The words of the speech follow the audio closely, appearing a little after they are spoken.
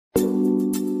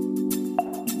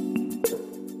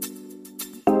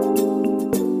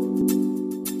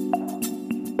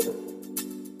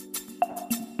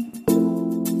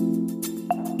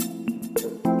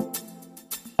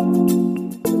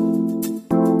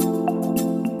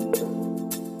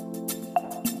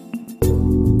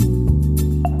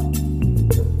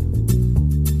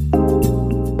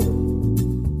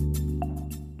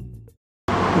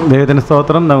ദൈവത്തിന്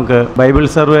സ്തോത്രം. നമുക്ക് ബൈബിൾ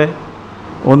സർവേ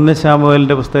 1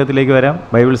 ശമൂവേലിൻ്റെ പുസ്തകത്തിലേക്ക് വരാം.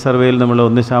 ബൈബിൾ സർവേയിൽ നമ്മൾ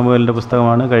 1 ശമൂവേലിൻ്റെ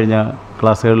പുസ്തകമാണ് കഴിഞ്ഞ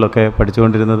ക്ലാസ്സുകളിലൊക്കെ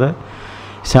പഠിച്ചുകൊണ്ടിരുന്നത്.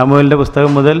 ശമൂവേലിൻ്റെ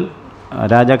പുസ്തകം മുതൽ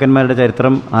രാജാക്കന്മാരുടെ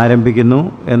ചരിത്രം ആരംഭിക്കുന്നു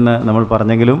എന്ന് നമ്മൾ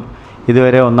പറഞ്ഞെങ്കിലും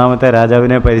ഇതുവരെ ഒന്നാമത്തെ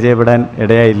രാജാവിനെ പരിചയപ്പെടാൻ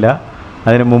ഇടയായില്ല.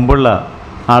 അതിന് മുമ്പുള്ള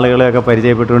ആളുകളെയൊക്കെ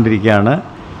പരിചയപ്പെട്ടുകൊണ്ടിരിക്കുകയാണ്.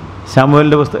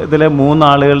 ശമൂവേലിൻ്റെ പുസ്തകത്തിലെ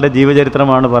 3 ആളുകളുടെ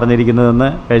ജീവചരിത്രമാണ്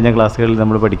പറഞ്ഞിരിക്കുന്നതെന്ന് കഴിഞ്ഞ ക്ലാസ്സുകളിൽ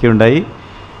നമ്മൾ പഠിക്കുകയുണ്ടായി.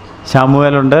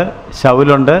 ശമൂവേലുണ്ട്,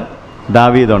 ശൗലുണ്ട്,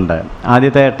 ദാവീദുണ്ട്.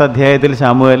 ആദ്യത്തെ 8 അധ്യായത്തിൽ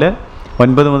ശമൂവേൽ,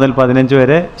 9 മുതൽ 15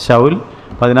 വരെ ശൗൽ,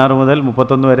 16 മുതൽ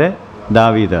 31 വരെ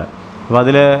ദാവീദ്. അപ്പോൾ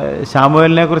അതിൽ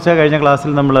ശമൂവേലിനെ കുറിച്ച് കഴിഞ്ഞ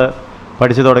ക്ലാസ്സിൽ നമ്മൾ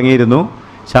പഠിച്ചു തുടങ്ങിയിരുന്നു.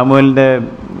 ശമൂവേലിൻ്റെ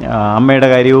അമ്മയുടെ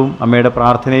കാര്യവും അമ്മയുടെ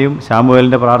പ്രാർത്ഥനയും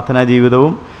ശമൂവേലിൻ്റെ പ്രാർത്ഥനാ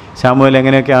ജീവിതവും ശമൂവേൽ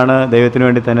എങ്ങനെയൊക്കെയാണ് ദൈവത്തിന്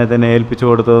വേണ്ടി തന്നെ ഏൽപ്പിച്ചു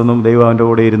കൊടുത്തതെന്നും ദൈവം അവൻ്റെ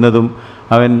കൂടെ ഇരുന്നതും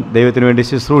അവൻ ദൈവത്തിന് വേണ്ടി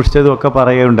ശുശ്രൂഷിച്ചതും ഒക്കെ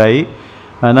പറയുകയുണ്ടായി.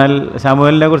 എന്നാൽ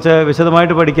ശമൂവേലിനെ കുറിച്ച്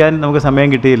വിശദമായിട്ട് പഠിക്കാൻ നമുക്ക് സമയം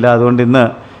കിട്ടിയില്ല. അതുകൊണ്ട് ഇന്ന്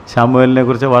ശമൂവേലിനെ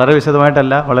കുറിച്ച് വളരെ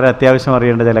വിശദമായിട്ടല്ല, വളരെ അത്യാവശ്യം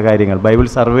അറിയേണ്ട ചില കാര്യങ്ങൾ, ബൈബിൾ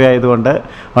സർവേ ആയതുകൊണ്ട്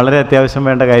വളരെ അത്യാവശ്യം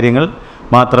വേണ്ട കാര്യങ്ങൾ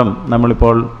മാത്രം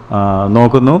നമ്മളിപ്പോൾ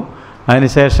നോക്കുന്നു.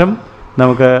 അതിനുശേഷം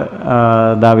നമുക്ക്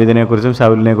ദാവീദിനെക്കുറിച്ചും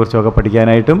ശൗലിനെക്കുറിച്ചും ഒക്കെ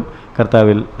പഠിക്കാനായിട്ടും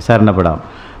കർത്താവിൽ ശരണപ്പെടാം.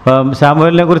 അപ്പം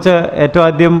ശമൂവേലിനെ കുറിച്ച് ഏറ്റവും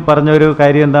ആദ്യം പറഞ്ഞൊരു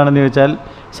കാര്യം എന്താണെന്ന് ചോദിച്ചാൽ,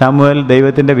 ശമൂവേൽ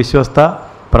ദൈവത്തിൻ്റെ വിശ്വസ്ത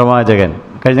പ്രവാചകൻ.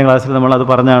 കഴിഞ്ഞ ക്ലാസ്സിൽ നമ്മളത്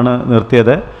പറഞ്ഞാണ്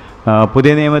നിർത്തിയത്.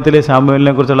 പുതിയ നിയമത്തിൽ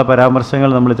ശമൂവേലിനെ കുറിച്ചുള്ള പരാമർശങ്ങൾ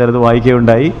നമ്മൾ ചിലത്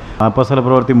വായിക്കുകയുണ്ടായി.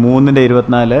 അപ്പോസ്തലപ്രവൃത്തി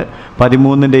 3:24,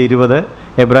 13:20,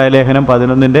 എബ്രായ ലേഖനം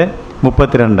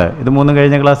 11:32. ഇത് 3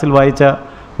 കഴിഞ്ഞ ക്ലാസ്സിൽ വായിച്ച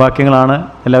വാക്യങ്ങളാണ്.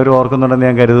 എല്ലാവരും ഓർക്കുന്നുണ്ടെന്ന്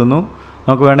ഞാൻ കരുതുന്നു.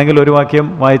 നമുക്ക് വേണമെങ്കിൽ ഒരു വാക്യം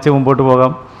വായിച്ച് മുമ്പോട്ട്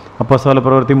പോകാം.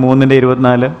 അപ്പോസ്തലപ്രവൃത്തി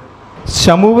 3:24.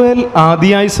 ശമൂവേൽ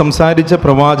ആദിയായി സംസാരിച്ച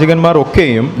പ്രവാചകന്മാർ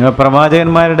ഒക്കെയും,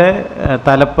 പ്രവാചകന്മാരുടെ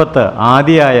തലപ്പത്ത്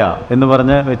ആദിയായ എന്ന്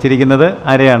പറഞ്ഞ് വെച്ചിരിക്കുന്നത്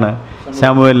ആരെയാണ്?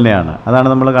 ശമൂവേലിനെയാണ്. അതാണ്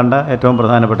നമ്മൾ കണ്ട ഏറ്റവും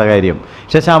പ്രധാനപ്പെട്ട കാര്യം.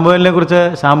 പക്ഷേ ശമൂവേലിനെ കുറിച്ച്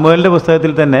ശമൂവേലിൻ്റെ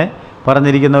പുസ്തകത്തിൽ തന്നെ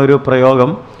പറഞ്ഞിരിക്കുന്ന ഒരു പ്രയോഗം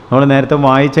നമ്മൾ നേരത്തെ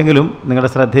വായിച്ചെങ്കിലും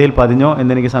നിങ്ങളുടെ ശ്രദ്ധയിൽ പതിഞ്ഞോ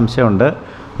എന്നെനിക്ക് സംശയമുണ്ട്.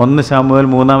 1 ശമൂവേൽ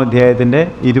 3-ാം അധ്യായത്തിൻ്റെ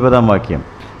 20-ാം വാക്യം.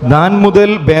 ദാൻ മുതൽ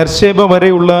ബേർശേബ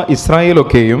വരെയുള്ള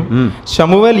ഇസ്രായേലൊക്കെയും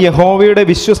ശമൂവേൽ യഹോവയുടെ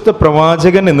വിശ്വസ്ത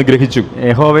പ്രവാചകൻ എന്ന് ഗ്രഹിച്ചു.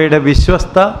 യഹോവയുടെ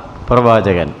വിശ്വസ്ത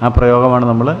പ്രവാചകൻ, ആ പ്രയോഗമാണ്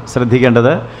നമ്മൾ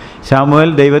ശ്രദ്ധിക്കേണ്ടത്.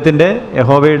 ശമൂവേൽ ദൈവത്തിൻ്റെ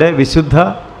യഹോവയുടെ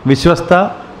വിശ്വസ്ത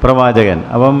പ്രവാചകൻ.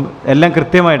 അപ്പം എല്ലാം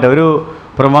കൃത്യമായിട്ട് ഒരു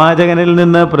പ്രവാചകനിൽ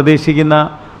നിന്ന് പ്രതീക്ഷിക്കുന്ന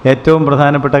ഏറ്റവും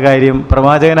പ്രധാനപ്പെട്ട കാര്യം,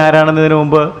 പ്രവാചകൻ ആരാണെന്നതിന്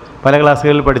മുമ്പ് പല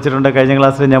ക്ലാസ്സുകളിൽ പഠിച്ചിട്ടുണ്ട്. കഴിഞ്ഞ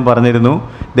ക്ലാസ്സിൽ ഞാൻ പറഞ്ഞിരുന്നു,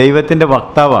 ദൈവത്തിൻ്റെ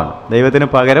വക്താവാണ്. ദൈവത്തിന്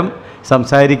പകരം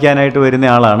സംസാരിക്കാനായിട്ട് വരുന്ന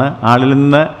ആളാണ്. ആളിൽ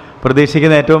നിന്ന്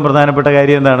പ്രതീക്ഷിക്കുന്ന ഏറ്റവും പ്രധാനപ്പെട്ട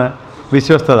കാര്യം എന്താണ്?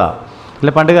 വിശ്വസ്തത. അല്ല,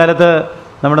 പണ്ട് കാലത്ത്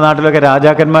നമ്മുടെ നാട്ടിലൊക്കെ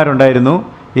രാജാക്കന്മാരുണ്ടായിരുന്നു.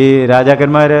 ഈ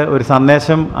രാജാക്കന്മാർ ഒരു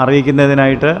സന്ദേശം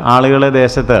അറിയിക്കുന്നതിനായിട്ട് ആളുകളെ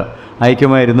ദേശത്ത്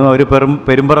അയക്കുമായിരുന്നു. അവർ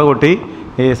പെരുമ്പറ കൊട്ടി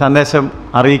ഈ സന്ദേശം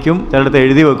അറിയിക്കും, ചിലടത്ത്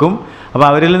എഴുതി വെക്കും. അപ്പോൾ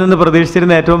അവരിൽ നിന്ന്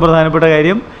പ്രതീക്ഷിച്ചിരുന്ന ഏറ്റവും പ്രധാനപ്പെട്ട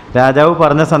കാര്യം രാജാവ്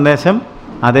പറഞ്ഞ സന്ദേശം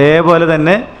അതേപോലെ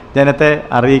തന്നെ ജനത്തെ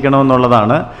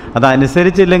അറിയിക്കണമെന്നുള്ളതാണ്.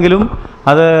 അതനുസരിച്ചില്ലെങ്കിലും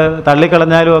അത്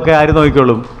തള്ളിക്കളഞ്ഞാലും ഒക്കെ ആര്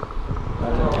നോക്കിക്കോളും?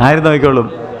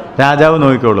 രാജാവ്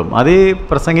നോക്കിക്കോളും. അത് ഈ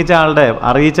പ്രസംഗിച്ച ആളുടെ,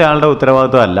 അറിയിച്ച ആളുടെ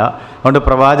ഉത്തരവാദിത്വമല്ല. അതുകൊണ്ട്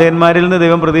പ്രവാചകന്മാരിൽ നിന്ന്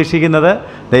ദൈവം പ്രതീക്ഷിക്കുന്നത്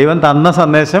ദൈവം തന്ന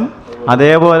സന്ദേശം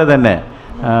അതേപോലെ തന്നെ,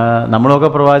 നമ്മളൊക്കെ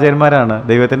പ്രവാചകന്മാരാണ്,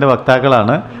 ദൈവത്തിൻ്റെ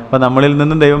വക്താക്കളാണ്. അപ്പോൾ നമ്മളിൽ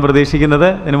നിന്നും ദൈവം പ്രതീക്ഷിക്കുന്നത്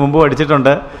ഇതിനു മുമ്പ്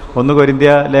പഠിച്ചിട്ടുണ്ട്. 1 കൊരിന്ത്യ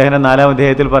ലേഖനം 4-ാം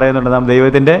അധ്യായത്തിൽ പറയുന്നുണ്ട്, നാം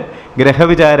ദൈവത്തിൻ്റെ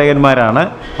ഗ്രഹവിചാരകന്മാരാണ്.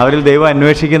 അവരിൽ ദൈവം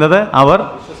അന്വേഷിക്കുന്നത് അവർ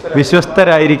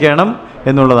വിശ്വസ്തരായിരിക്കണം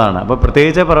എന്നുള്ളതാണ്. അപ്പോൾ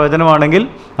പ്രത്യേകിച്ച് പ്രവചനമാണെങ്കിൽ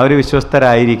അവർ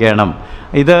വിശ്വസ്തരായിരിക്കണം.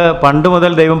 ഇത് പണ്ട്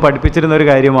മുതൽ ദൈവം പഠിപ്പിച്ചിരുന്ന ഒരു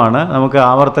കാര്യമാണ്. നമുക്ക്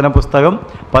ആവർത്തന പുസ്തകം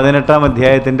 18-ാം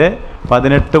അധ്യായത്തിൻ്റെ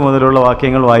 18 മുതലുള്ള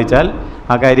വാക്യങ്ങൾ വായിച്ചാൽ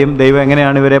ആ കാര്യം ദൈവം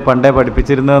എങ്ങനെയാണ് ഇവരെ പണ്ടേ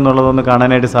പഠിപ്പിച്ചിരുന്നത് എന്നുള്ളതൊന്ന്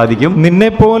കാണാനായിട്ട് സാധിക്കും.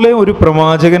 നിന്നെപ്പോലെ ഒരു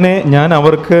പ്രവാചകനെ ഞാൻ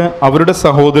അവർക്ക് അവരുടെ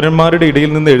സഹോദരന്മാരുടെ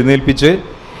ഇടയിൽ നിന്ന് എഴുന്നേൽപ്പിച്ച്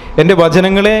എൻ്റെ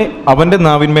വചനങ്ങളെ അവൻ്റെ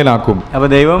നാവിന്മേലാക്കും. അപ്പോൾ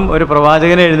ദൈവം ഒരു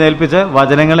പ്രവാചകനെ എഴുന്നേൽപ്പിച്ച്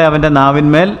വചനങ്ങളെ അവൻ്റെ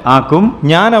നാവിന്മേൽ ആക്കും.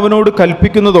 ഞാൻ അവനോട്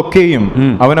കൽപ്പിക്കുന്നതൊക്കെയും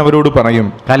അവൻ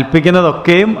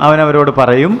അവരോട്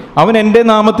പറയും. അവൻ എൻ്റെ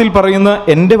നാമത്തിൽ പറയുന്ന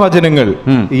എൻ്റെ വചനങ്ങൾ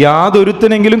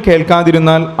യാതൊരുത്തനെങ്കിലും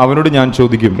കേൾക്കാതിരുന്നാൽ അവനോട് ഞാൻ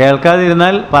ചോദിക്കും.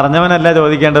 കേൾക്കാതിരുന്നാൽ പറഞ്ഞവനല്ല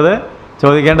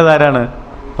ചോദിക്കേണ്ടത് ആരാണ്?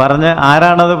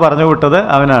 ആരാണത് പറഞ്ഞു വിട്ടത്?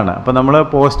 അവനാണ്. അപ്പം നമ്മൾ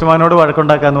പോസ്റ്റ്മാനോട്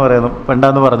വഴക്കുണ്ടാക്കാന്ന് പറയുന്നു,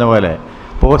 പണ്ടാന്ന് പറഞ്ഞ പോലെ.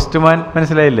 പോസ്റ്റ്മാൻ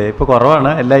മനസ്സിലായില്ലേ? ഇപ്പോൾ കുറവാണ്,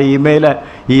 എല്ലാം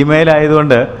ഇമെയിൽ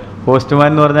ആയതുകൊണ്ട് പോസ്റ്റ്മാൻ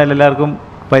എന്ന് പറഞ്ഞാൽ എല്ലാവർക്കും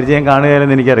പരിചയം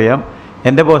കാണുകയില്ലെന്ന് എനിക്കറിയാം.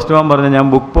 എൻ്റെ പോസ്റ്റ്മാൻ പറഞ്ഞു ഞാൻ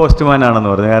ബുക്ക് പോസ്റ്റ്മാൻ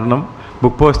ആണെന്ന് പറഞ്ഞു. കാരണം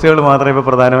ബുക്ക് പോസ്റ്റുകൾ മാത്രമേ ഇപ്പോൾ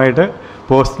പ്രധാനമായിട്ട്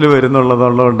പോസ്റ്റിൽ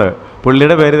വരുന്നുള്ളതുകൊണ്ട്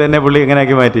പുള്ളിയുടെ പേര് തന്നെ പുള്ളി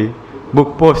എങ്ങനെയാക്കി മാറ്റി?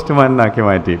 ബുക്ക് പോസ്റ്റ്മാനാക്കി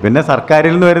മാറ്റി. പിന്നെ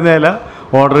സർക്കാരിൽ നിന്ന് വരുന്ന ചില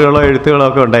ഓർഡറുകളോ എഴുത്തുകളോ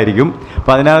ഒക്കെ ഉണ്ടായിരിക്കും.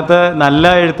 അപ്പോൾ അതിനകത്ത്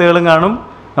നല്ല എഴുത്തുകളും കാണും,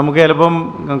 നമുക്ക് ചിലപ്പം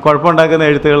കുഴപ്പമുണ്ടാക്കുന്ന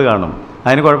എഴുത്തുകൾ കാണും.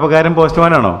 അതിന് കുഴപ്പക്കാരൻ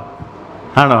പോസ്റ്റ്മാനാണോ?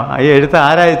 ഈ എഴുത്ത്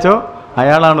ആരയച്ചോ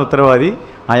അയാളാണ് ഉത്തരവാദി.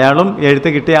 അയാളും എഴുത്ത്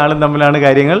കിട്ടിയ ആളും തമ്മിലാണ്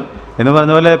കാര്യങ്ങൾ എന്ന്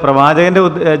പറഞ്ഞ പോലെ പ്രവാചകൻ്റെ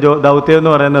ദൗത്യം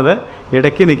എന്ന് പറയുന്നത്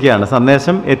ഇടയ്ക്ക് നിൽക്കുകയാണ്,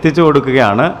 സന്ദേശം എത്തിച്ചു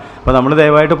കൊടുക്കുകയാണ്. അപ്പോൾ നമ്മൾ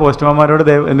ദയവായിട്ട് പോസ്റ്റ്മാന്മാരോട്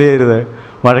എന്ത് ചെയ്യരുത്,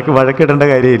 വഴക്കിടേണ്ട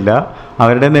കാര്യമില്ല.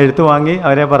 അവരുടെ നിന്ന് എഴുത്ത് വാങ്ങി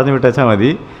അവരെ പറഞ്ഞു വിട്ടേച്ചാൽ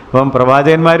മതി. അപ്പം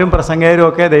പ്രവാചകന്മാരും പ്രസംഗകരും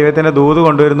ഒക്കെ ദൈവത്തിൻ്റെ ദൂത്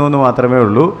കൊണ്ടുവരുന്നു എന്ന് മാത്രമേ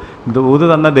ഉള്ളൂ. ദൂത്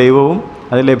തന്ന ദൈവവും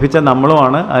അത് ലഭിച്ച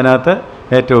നമ്മളുമാണ് അതിനകത്ത്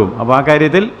ഏറ്റവും. അപ്പോൾ ആ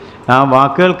കാര്യത്തിൽ ആ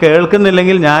വാക്കുകൾ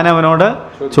കേൾക്കുന്നില്ലെങ്കിൽ ഞാൻ അവനോട്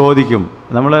ചോദിക്കും.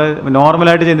 നമ്മൾ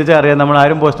നോർമലായിട്ട് ചിന്തിച്ചാൽ അറിയാം, നമ്മൾ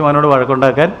ആരും പോസ്റ്റ്മാനോട്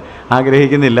വഴക്കുണ്ടാക്കാൻ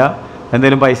ആഗ്രഹിക്കുന്നില്ല.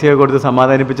 എന്തെങ്കിലും പൈസയൊക്കെ കൊടുത്ത്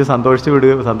സമാധാനിപ്പിച്ച്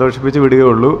സന്തോഷിപ്പിച്ച്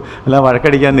വിടുകയുള്ളൂ, അല്ല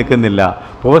വഴക്കടിക്കാൻ നിൽക്കുന്നില്ല.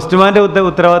 പോസ്റ്റ്മാൻ്റെ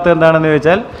ഉത്തരവാദിത്വം എന്താണെന്ന്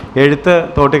ചോദിച്ചാൽ എഴുത്ത്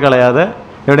തോട്ടിക്കളയാതെ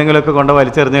എവിടെയെങ്കിലുമൊക്കെ കൊണ്ട്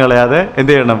വലിച്ചെറിഞ്ഞ് കളയാതെ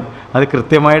എന്ത് ചെയ്യണം, അത്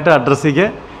കൃത്യമായിട്ട് അഡ്രസ്സിക്ക്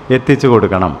എത്തിച്ചു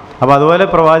കൊടുക്കണം. അപ്പോൾ അതുപോലെ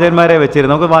പ്രവാചകന്മാരെ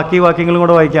വെച്ചിരുന്നു. നമുക്ക് ബാക്കി വാക്യങ്ങളും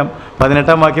കൂടെ വായിക്കാം.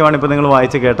 18-ാം വാക്യമാണ് ഇപ്പോൾ നിങ്ങൾ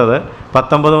വായിച്ച് കേട്ടത്.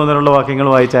 19 മുതലുള്ള വാക്യങ്ങൾ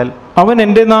വായിച്ചാൽ, അവൻ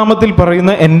എൻ്റെ നാമത്തിൽ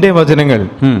പറയുന്ന എൻ്റെ വചനങ്ങൾ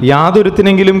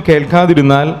യാതൊരുത്തിനെങ്കിലും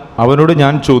കേൾക്കാതിരുന്നാൽ അവനോട്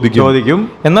ഞാൻ ചോദിക്കും.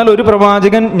 എന്നാൽ ഒരു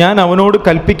പ്രവാചകൻ ഞാൻ അവനോട്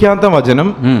കൽപ്പിക്കാത്ത വചനം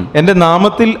എൻ്റെ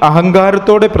നാമത്തിൽ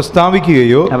അഹങ്കാരത്തോടെ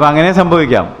പ്രസ്താവിക്കുകയോ. അപ്പം അങ്ങനെ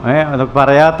സംഭവിക്കാം.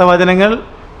 പറയാത്ത വചനങ്ങൾ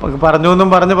പറഞ്ഞു എന്നും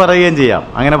പറയുകയും ചെയ്യാം.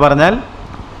 അങ്ങനെ പറഞ്ഞാൽ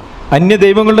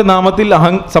അന്യദൈവങ്ങളുടെ നാമത്തിൽ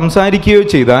സംസാരിക്കുകയോ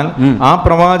ചെയ്താൽ ആ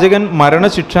പ്രവാചകൻ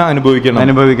മരണശിക്ഷ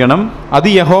അനുഭവിക്കണം. അത്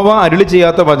യഹോവ അരുളി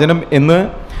ചെയ്യാത്ത വചനം എന്ന്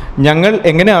ഞങ്ങൾ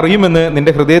എങ്ങനെ അറിയുമെന്ന്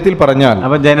നിന്റെ ഹൃദയത്തിൽ പറഞ്ഞാൽ.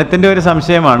 അപ്പം ജനത്തിൻ്റെ ഒരു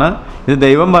സംശയമാണ്, ഇത്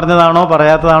ദൈവം പറഞ്ഞതാണോ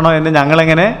പറയാത്തതാണോ എന്ന്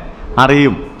ഞങ്ങളെങ്ങനെ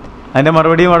അറിയും? അതിൻ്റെ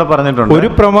മറുപടിയും അവിടെ പറഞ്ഞിട്ടുണ്ട്. ഒരു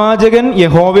പ്രവാചകൻ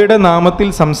യഹോവയുടെ നാമത്തിൽ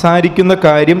സംസാരിക്കുന്ന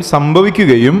കാര്യം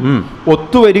സംഭവിക്കുകയും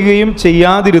ഒത്തുവരികയും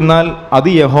ചെയ്യാതിരുന്നാൽ അത്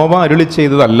യഹോവ അരുളി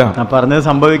ചെയ്തതല്ല. പറഞ്ഞത്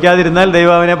സംഭവിക്കാതിരുന്നാൽ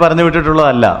ദൈവം അവനെ പറഞ്ഞു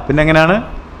വിട്ടിട്ടുള്ളതല്ല. പിന്നെ എങ്ങനെയാണ്?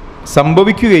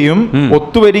 സംഭവിക്കുകയും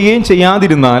ഒത്തുവരികയും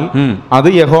ചെയ്യാതിരുന്നാൽ അത്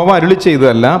യഹോവ അരുളി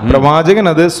ചെയ്തതല്ല, പ്രവാചകൻ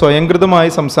അത്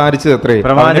സ്വയംകൃതമായി സംസാരിച്ചതത്രേ.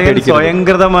 പ്രവാചകൻ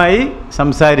സ്വയംകൃതമായി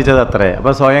സംസാരിച്ചതത്രേ.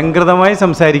 അപ്പൊ സ്വയംകൃതമായി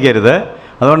സംസാരിക്കരുത്.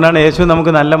 അതുകൊണ്ടാണ് യേശു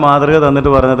നമുക്ക് നല്ല മാതൃക തന്നിട്ട്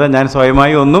പറഞ്ഞത്, ഞാൻ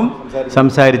സ്വയമായി ഒന്നും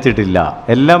സംസാരിച്ചിട്ടില്ല,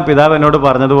 എല്ലാം പിതാവ് എന്നോട്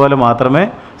പറഞ്ഞതുപോലെ മാത്രമേ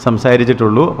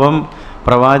സംസാരിച്ചിട്ടുള്ളൂ. അപ്പം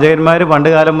പ്രവാചകന്മാർ പണ്ട്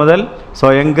കാലം മുതൽ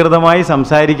സ്വയംകൃതമായി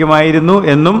സംസാരിക്കുമായിരുന്നു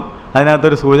എന്നും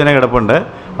അതിനകത്തൊരു സൂചന കിടപ്പുണ്ട്.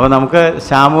 അപ്പോൾ നമുക്ക്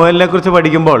ശമൂവേലിനെ കുറിച്ച്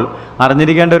പഠിക്കുമ്പോൾ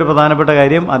അറിഞ്ഞിരിക്കേണ്ട ഒരു പ്രധാനപ്പെട്ട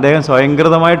കാര്യം, അദ്ദേഹം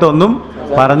സ്വയംകൃതമായിട്ടൊന്നും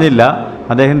പറഞ്ഞില്ല.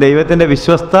 അദ്ദേഹം ദൈവത്തിൻ്റെ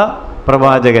വിശ്വസ്ത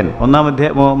പ്രവാചകൻ.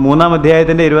 3-ാം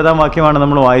അധ്യായത്തിൻ്റെ 20-ാം വാക്യമാണ്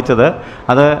നമ്മൾ വായിച്ചത്.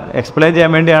 അത് എക്സ്പ്ലെയിൻ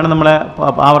ചെയ്യാൻ വേണ്ടിയാണ് നമ്മളെ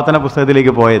ആവർത്തന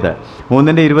പുസ്തകത്തിലേക്ക് പോയത്.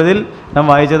 3:20 നാം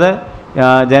വായിച്ചത്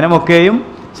ജനമൊക്കെയും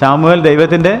ശമൂവേൽ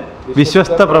ദൈവത്തിൻ്റെ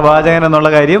വിശ്വസ്ത പ്രവാചകൻ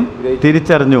എന്നുള്ള കാര്യം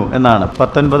തിരിച്ചറിഞ്ഞു എന്നാണ്.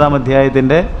 19-ാം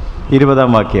അധ്യായത്തിൻ്റെ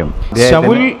 20-ാം വാക്യം.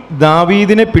 ശമൂൽ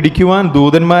ദാവീദിനെ പിടിക്കുവാൻ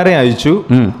ദൂതന്മാരെ അയച്ചു.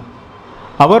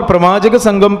 അവർ പ്രവാചക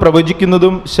സംഘം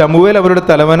പ്രവചിക്കുന്നതും ശമൂവേൽ അവരുടെ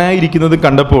തലവനായിരിക്കുന്നതും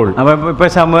കണ്ടപ്പോൾ. അപ്പം ഇപ്പോൾ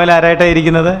ശമൂവേൽ ആരായിട്ടാണ്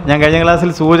ഇരിക്കുന്നത്? ഞാൻ കഴിഞ്ഞ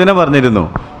ക്ലാസ്സിൽ സൂചന പറഞ്ഞിരുന്നു,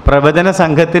 പ്രവചന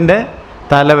സംഘത്തിൻ്റെ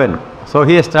തലവൻ. So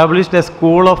he established A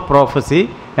school of prophecy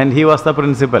and he was the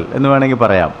principal എന്ന് വേണമെങ്കിൽ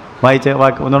പറയാം.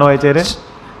 ഒന്നുകൂടെ വായിച്ചേര്.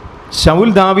 ശമൂൽ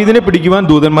ദാവീദിനെ പിടിക്കുവാൻ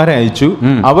ദൂതന്മാരെ അയച്ചു.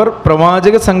 അവർ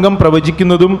പ്രവാചക സംഘം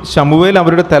പ്രവചിക്കുന്നതും ശമൂവേൽ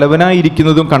അവരുടെ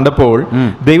തലവനായിരിക്കുന്നതും കണ്ടപ്പോൾ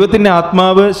ദൈവത്തിന്റെ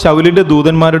ആത്മാവ് ശൗലിന്റെ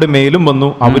ദൂതന്മാരുടെ മേലും വന്നു,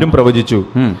 അവരും പ്രവചിച്ചു.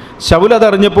 ശൗൽ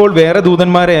അതറിഞ്ഞപ്പോൾ വേറെ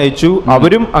ദൂതന്മാരെ അയച്ചു,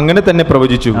 അവരും അങ്ങനെ തന്നെ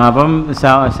പ്രവചിച്ചു. അപ്പം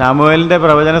ശമൂവേലിന്റെ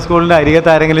പ്രവചന സ്കൂളിന്റെ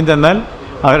അരികത്ത് ആരെങ്കിലും ചെന്നാൽ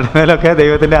അവരുടെ മേലൊക്കെ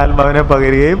ദൈവത്തിന്റെ ആത്മാവിനെ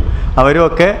പകരുകയും അവരും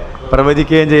ഒക്കെ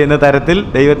പ്രവചിക്കുകയും ചെയ്യുന്ന തരത്തിൽ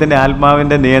ദൈവത്തിന്റെ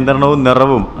ആത്മാവിന്റെ നിയന്ത്രണവും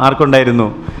നിറവും ആർക്കുണ്ടായിരുന്നു?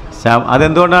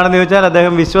 അതെന്തുകൊണ്ടാണെന്ന് ചോദിച്ചാൽ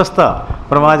അദ്ദേഹം വിശ്വസ്ത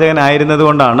പ്രവാചകനായിരുന്നത്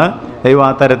കൊണ്ടാണ് ദൈവം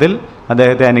ആ തരത്തിൽ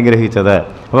അദ്ദേഹത്തെ അനുഗ്രഹിച്ചത്.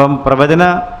 അപ്പം പ്രവചന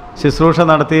ശുശ്രൂഷ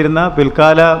നടത്തിയിരുന്ന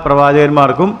പിൽക്കാല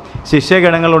പ്രവാചകന്മാർക്കും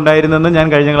ശിഷ്യഗണങ്ങൾ ഉണ്ടായിരുന്നെന്ന് ഞാൻ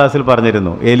കഴിഞ്ഞ ക്ലാസ്സിൽ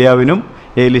പറഞ്ഞിരുന്നു. ഏലിയാവിനും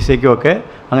ഏലീശയ്ക്കും ഒക്കെ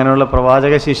അങ്ങനെയുള്ള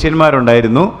പ്രവാചക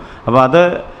ശിഷ്യന്മാരുണ്ടായിരുന്നു. അപ്പോൾ അത്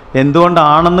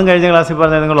എന്തുകൊണ്ടാണെന്നും കഴിഞ്ഞ ക്ലാസ്സിൽ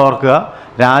പറഞ്ഞത് നിങ്ങൾ ഓർക്കുക.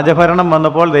 രാജഭരണം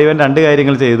വന്നപ്പോൾ ദൈവം 2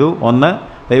 കാര്യങ്ങൾ ചെയ്തു. ഒന്ന്,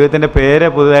 ദൈവത്തിൻ്റെ പേര്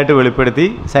പുതുതായിട്ട് വെളിപ്പെടുത്തി,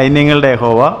 സൈന്യങ്ങളുടെ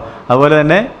യഹോവ. അതുപോലെ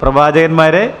തന്നെ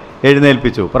പ്രവാചകന്മാരെ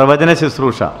എഴുന്നേൽപ്പിച്ചു, പ്രവചന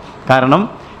ശുശ്രൂഷ. കാരണം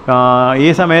ഈ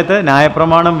സമയത്ത്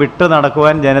ന്യായപ്രമാണം വിട്ട്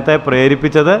നടക്കുവാൻ ജനത്തെ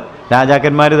പ്രേരിപ്പിച്ചത്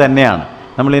രാജാക്കന്മാർ തന്നെയാണ്.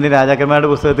 നമ്മളിനി രാജാക്കന്മാരുടെ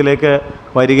പുസ്തകത്തിലേക്ക്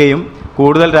വരികയും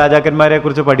കൂടുതൽ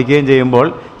രാജാക്കന്മാരെക്കുറിച്ച് പഠിക്കുകയും ചെയ്യുമ്പോൾ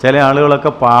ചില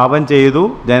ആളുകളൊക്കെ പാപം ചെയ്തു,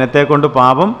 ജനത്തെ കൊണ്ട്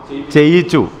പാപം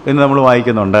ചെയ്യിച്ചു എന്ന് നമ്മൾ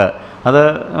വായിക്കുന്നുണ്ട്. അത്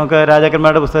നമുക്ക്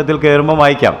രാജാക്കന്മാരുടെ പുസ്തകത്തിൽ കയറുമ്പോൾ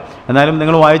വായിക്കാം. എന്നാലും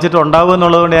നിങ്ങൾ വായിച്ചിട്ടുണ്ടാകും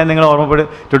എന്നുള്ളതുകൊണ്ട് ഞാൻ നിങ്ങൾ ഓർമ്മപ്പെടും.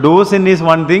 To do sin is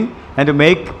one thing and to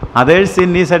make others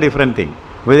sin is A different thing.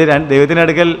 അപ്പോൾ ഇത് ദൈവത്തിൻ്റെ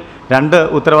അടുക്കൽ 2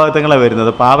 ഉത്തരവാദിത്തങ്ങളാണ്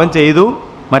വരുന്നത്. പാപം ചെയ്തു,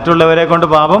 മറ്റുള്ളവരെ കൊണ്ട്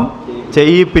പാപം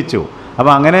ചെയ്യിപ്പിച്ചു.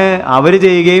 അപ്പോൾ അങ്ങനെ അവർ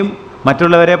ചെയ്യുകയും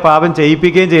മറ്റുള്ളവരെ പാപം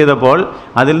ചെയ്യിപ്പിക്കുകയും ചെയ്തപ്പോൾ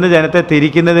അതിൽ നിന്ന് ജനത്തെ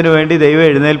തിരിക്കുന്നതിന് വേണ്ടി ദൈവം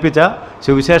എഴുന്നേൽപ്പിച്ച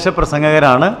സുവിശേഷ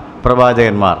പ്രസംഗകരാണ്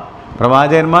പ്രവാചകന്മാർ.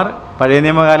 പ്രവാചകന്മാർ പഴയ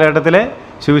നിയമ കാലഘട്ടത്തിലെ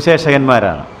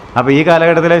സുവിശേഷകന്മാരാണ്. അപ്പോൾ ഈ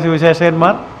കാലഘട്ടത്തിലെ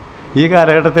സുവിശേഷകന്മാർ ഈ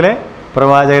കാലഘട്ടത്തിലെ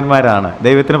പ്രവാചകന്മാരാണ്,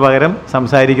 ദൈവത്തിന് പകരം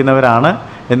സംസാരിക്കുന്നവരാണ്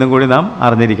എന്നും കൂടി നാം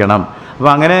അറിഞ്ഞിരിക്കണം.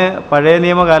 അപ്പോൾ അങ്ങനെ പഴയ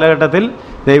നിയമ കാലഘട്ടത്തിൽ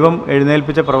ദൈവം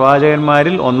എഴുന്നേൽപ്പിച്ച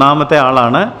പ്രവാചകന്മാരിൽ ഒന്നാമത്തെ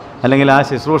ആളാണ്, അല്ലെങ്കിൽ ആ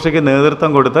ശുശ്രൂഷയ്ക്ക്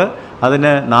നേതൃത്വം കൊടുത്ത്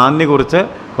അതിന് നാന്ദി കുറിച്ച്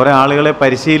കുറേ ആളുകളെ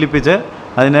പരിശീലിപ്പിച്ച്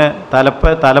അതിന്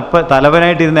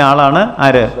തലവനായിട്ടിരുന്ന ആളാണ്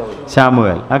ആര്?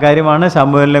 ശമൂവേൽ. ആ കാര്യമാണ്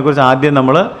ശമൂവേലിനെ കുറിച്ച് ആദ്യം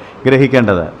നമ്മൾ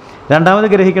ഗ്രഹിക്കേണ്ടത്. രണ്ടാമത്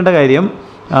ഗ്രഹിക്കേണ്ട കാര്യം,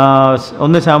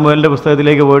 1 ശമൂവേലിൻ്റെ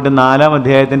പുസ്തകത്തിലേക്ക് പോയിട്ട് 4-ാം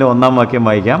അധ്യായത്തിൻ്റെ 1-ാം വാക്യം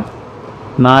വായിക്കാം.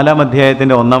 4-ാം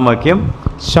അധ്യായത്തിൻ്റെ 1-ാം വാക്യം.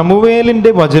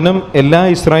 ശമൂവേലിന്റെ വചനം എല്ലാ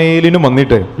ഇസ്രായേലിനും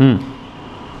വന്നിട്ട്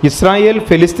ഇസ്രായേൽ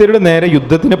ഫെലിസ്ത്യരുടെ നേരെ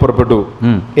യുദ്ധത്തിന് പുറപ്പെട്ടു.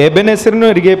 എബെനെസറിനും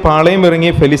അരികെ പാളയം ഇറങ്ങി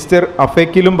ഫെലിസ്ത്യർ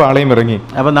അഫെക്കിലും പാളയം ഇറങ്ങി.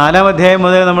 അപ്പോൾ 4-ാം അധ്യായം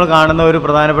മുതൽ നമ്മൾ കാണുന്ന ഒരു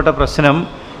പ്രധാനപ്പെട്ട പ്രശ്നം,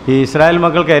 ഈ ഇസ്രായേൽ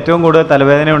മക്കൾക്ക് ഏറ്റവും കൂടുതൽ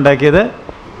തലവേദന ഉണ്ടാക്കിയത്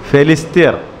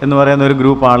ഫെലിസ്ത്യർ എന്ന് പറയുന്ന ഒരു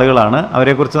ഗ്രൂപ്പ് ആളുകളാണ്.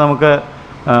 അവരെക്കുറിച്ച് നമുക്ക്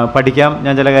പഠിക്കാം.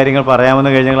 ഞാൻ ചില കാര്യങ്ങൾ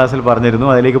പറയാമെന്ന് കഴിഞ്ഞ ക്ലാസ്സിൽ പറഞ്ഞിരുന്നു.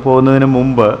 അതിലേക്ക് പോകുന്നതിന്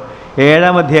മുമ്പ്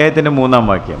 7-ാം അധ്യായത്തിൻ്റെ 3-ാം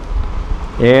വാക്യം.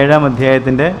 7-ാം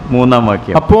അധ്യായത്തിൻ്റെ 3-ാം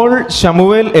വാക്യം. അപ്പോൾ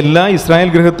ശമൂവേൽ എല്ലാ ഇസ്രായേൽ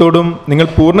ഗൃഹത്തോടും നിങ്ങൾ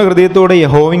പൂർണ്ണ ഹൃദയത്തോടെ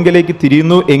യഹോവയിങ്കലേക്ക്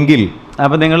തിരിയുന്നു എങ്കിൽ.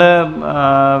 അപ്പോൾ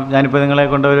ഞാനിപ്പോൾ നിങ്ങളെ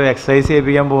കൊണ്ട് ഒരു എക്സസൈസ്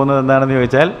ചെയ്യിപ്പിക്കാൻ പോകുന്നത് എന്താണെന്ന്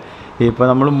ചോദിച്ചാൽ, ഇപ്പോൾ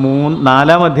നമ്മൾ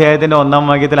 4-ാം അധ്യായത്തിൻ്റെ 1-ാം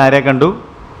വാക്യത്തിൽ ആരെ കണ്ടു?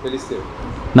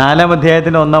 4-ാം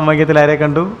അധ്യായത്തിൻ്റെ 1-ാം വാക്യത്തിൽ ആരെ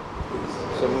കണ്ടു?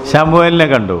 ശമൂവേലിനെ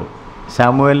കണ്ടു.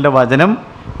 ശമൂവേലിൻ്റെ വചനം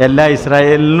എല്ലാ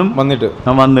ഇസ്രായേലിനും വന്നിട്ട്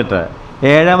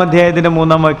 7-ാം അധ്യായത്തിൻ്റെ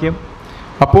 3-ാം വാക്യം.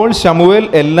 അപ്പോൾ ശമൂവേൽ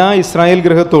എല്ലാ ഇസ്രായേൽ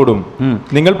ഗൃഹത്തോടും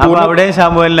നിങ്ങൾ അവിടെ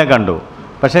ശമൂവേലിനെ കണ്ടു.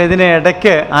 പക്ഷേ ഇതിന്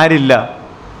ഇടയ്ക്ക് ആരില്ല?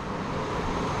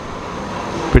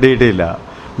 പിടിയിട്ടില്ല.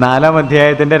 4-ാം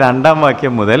അധ്യായത്തിൻ്റെ 2-ാം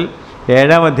വാക്യം മുതൽ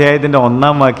 7-ാം അധ്യായത്തിൻ്റെ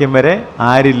 1-ാം വാക്യം വരെ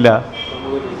ആരില്ല,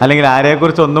 അല്ലെങ്കിൽ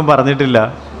ആരെക്കുറിച്ചൊന്നും പറഞ്ഞിട്ടില്ല?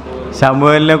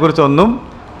 ശമൂവേലിനെ കുറിച്ചൊന്നും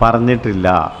പറഞ്ഞിട്ടില്ല.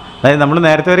 അതായത് നമ്മൾ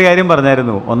നേരത്തെ ഒരു കാര്യം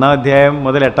പറഞ്ഞായിരുന്നു, 1-ാം അധ്യായം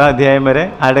മുതൽ 8-ാം അധ്യായം വരെ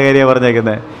ആരുടെ കാര്യമാണ്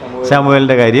പറഞ്ഞേക്കുന്നത്?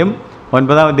 ശമൂവേലിൻ്റെ കാര്യം.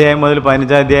 9-ാം അധ്യായം മുതൽ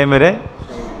 15-ാം അധ്യായം വരെ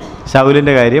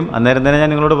ശൗലിൻ്റെ കാര്യം. അന്നേരം തന്നെ ഞാൻ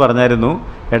നിങ്ങളോട് പറഞ്ഞായിരുന്നു,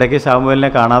 ഇടയ്ക്ക് ശമൂവേലിനെ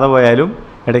കാണാതെ പോയാലും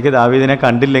ഇടയ്ക്ക് ദാവീദിനെ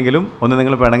കണ്ടില്ലെങ്കിലും ഒന്നും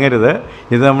നിങ്ങൾ പിണങ്ങരുത്.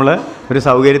 ഇത് നമ്മൾ ഒരു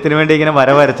സൗകര്യത്തിന് വേണ്ടി ഇങ്ങനെ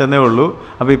വരച്ചെന്നേ ഉള്ളൂ.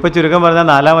 അപ്പോൾ ഇപ്പോൾ ചുരുക്കം പറഞ്ഞാൽ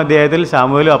 4-ാം അധ്യായത്തിൽ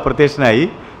ശമൂവേൽ അപ്രത്യക്ഷനായി.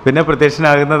 പിന്നെ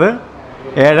പ്രത്യക്ഷനാകുന്നത്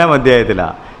 7-ാം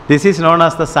അധ്യായത്തിലാണ്. This is known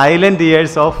as the silent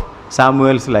years of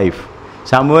ശമൂവേൽസ് life.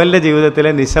 ശമൂവേലിൻ്റെ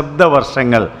ജീവിതത്തിലെ നിശബ്ദ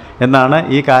വർഷങ്ങൾ എന്നാണ്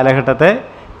ഈ കാലഘട്ടത്തെ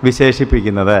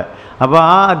വിശേഷിപ്പിക്കുന്നത്. അപ്പോൾ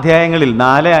ആ അധ്യായങ്ങളിൽ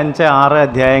 4, 5, 6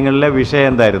 അധ്യായങ്ങളിലെ വിഷയം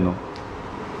എന്തായിരുന്നു?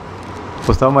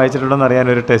 പുസ്തകം വായിച്ചിട്ടുണ്ടോയെന്ന് അറിയാൻ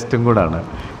ഒരു ടെസ്റ്റും കൂടാണ്.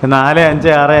 4, 5,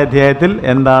 6 അധ്യായത്തിൽ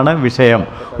എന്താണ് വിഷയം?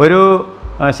 ഒരു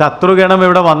ശത്രുഗണം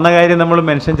ഇവിടെ വന്ന കാര്യം നമ്മൾ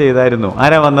മെൻഷൻ ചെയ്തായിരുന്നു.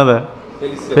 ആരാ വന്നത്?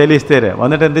 ഫെലിസ്ത്യർ.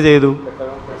 വന്നിട്ട് എന്ത് ചെയ്തു?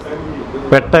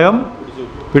 പെട്ടകം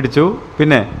പിടിച്ചു.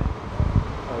 പിന്നെ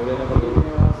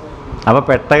അപ്പോൾ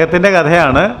പെട്ടകത്തിൻ്റെ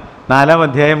കഥയാണ് 4-ാം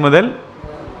അധ്യായം മുതൽ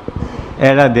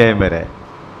 7-ാം അധ്യായം വരെ.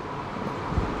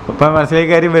 ഇപ്പം മനസ്സിലേക്ക്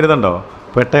കാര്യം വരുന്നുണ്ടോ?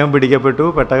 പെട്ടകം പിടിക്കപ്പെട്ടു,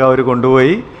 പെട്ടകം അവർ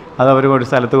കൊണ്ടുപോയി, അത് അവർ ഒരു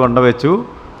സ്ഥലത്ത് കൊണ്ടുവച്ചു.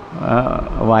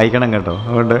 വായിക്കണം കേട്ടോ,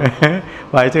 അതുകൊണ്ട്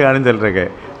വായിച്ച് കാണും ചിലരൊക്കെ.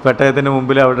 പെട്ടകത്തിൻ്റെ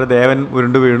മുമ്പിൽ അവരുടെ ദേവൻ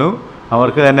ഉരുണ്ടു വീണു,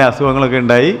 അവർക്ക് തന്നെ അസുഖങ്ങളൊക്കെ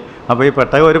ഉണ്ടായി. അപ്പോൾ ഈ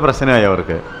പെട്ടകം ഒരു പ്രശ്നമായി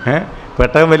അവർക്ക്.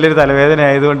 പെട്ടകം വലിയൊരു തലവേദന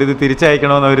ആയതുകൊണ്ട് ഇത്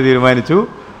തിരിച്ചയക്കണമെന്ന് അവർ തീരുമാനിച്ചു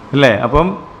അല്ലേ? അപ്പം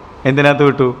എന്തിനകത്ത്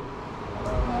വിട്ടു?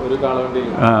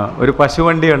 ഒരു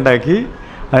പശുവണ്ടി ഉണ്ടാക്കി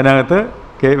അതിനകത്ത്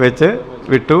വെച്ച്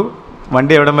വിട്ടു.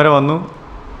 വണ്ടി എവിടം വരെ വന്നു?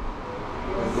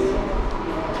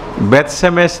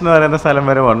 ബെത്ഷെമെഷ് എന്ന് പറയുന്ന സ്ഥലം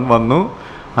വരെ വന്നു.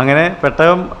 അങ്ങനെ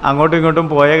പെട്ടകം അങ്ങോട്ടും ഇങ്ങോട്ടും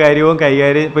പോയ കാര്യവും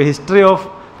കൈകാര്യം. ഇപ്പോൾ ഹിസ്റ്ററി ഓഫ്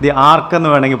ദി ആർക്ക് എന്ന്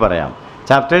വേണമെങ്കിൽ പറയാം.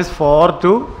 ചാപ്റ്റേഴ്സ് 4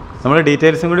 to നമ്മൾ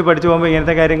ഡീറ്റെയിൽസും കൂടി പഠിച്ചു പോകുമ്പോൾ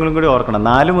ഇങ്ങനത്തെ കാര്യങ്ങളും കൂടി ഓർക്കണം.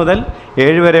 4 മുതൽ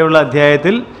 7 വരെയുള്ള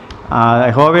അധ്യായത്തിൽ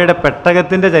യഹോവയുടെ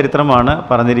പെട്ടകത്തിൻ്റെ ചരിത്രമാണ്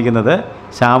പറഞ്ഞിരിക്കുന്നത്.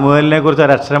 ശമൂവേലിനെ കുറിച്ച്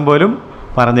ഒരക്ഷരം പോലും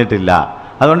പറഞ്ഞിട്ടില്ല.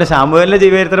 അതുകൊണ്ട് ശമൂവേലിൻ്റെ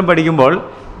ജീവചരിത്രം പഠിക്കുമ്പോൾ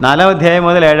 4-ാം അധ്യായം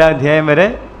മുതൽ 7-ാം അധ്യായം വരെ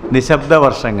നിശബ്ദ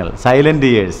വർഷങ്ങൾ, സൈലൻറ്റ്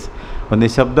ഇയേഴ്സ്. അപ്പോൾ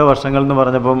നിശബ്ദ വർഷങ്ങൾ എന്ന്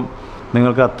പറഞ്ഞപ്പം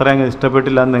നിങ്ങൾക്ക് അത്ര അങ്ങ്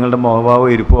ഇഷ്ടപ്പെട്ടില്ല എന്ന് നിങ്ങളുടെ മുഖഭാവം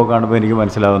ഇരിപ്പോ കാണുമ്പോൾ എനിക്ക്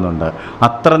മനസ്സിലാവുന്നുണ്ട്.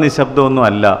 അത്ര നിശബ്ദമൊന്നും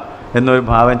അല്ല എന്നൊരു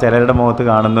ഭാവം ചിലരുടെ മുഖത്ത്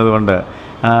കാണുന്നത് കൊണ്ട്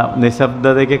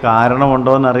നിശബ്ദതയ്ക്ക്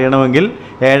കാരണമുണ്ടോ എന്ന് അറിയണമെങ്കിൽ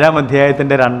 7-ാം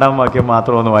അധ്യായത്തിൻ്റെ 2-ാം വാക്യം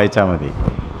മാത്രം ഒന്ന് വായിച്ചാൽ മതി.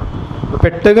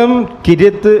 പെട്ടകം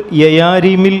കിര്യത്ത്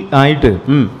യയാരീമിൽ ആയിട്ട്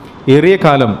ഏറിയ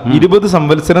കാലം 20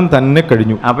 സംവത്സരം തന്നെ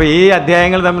കഴിഞ്ഞു. അപ്പോൾ ഈ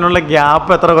അധ്യായങ്ങൾ തമ്മിലുള്ള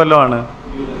ഗ്യാപ്പ് എത്ര കൊല്ലമാണ്?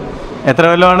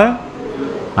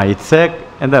 ഇറ്റ്സ്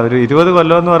എന്താ ഒരു 20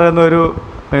 കൊല്ലം എന്ന് പറയുന്ന ഒരു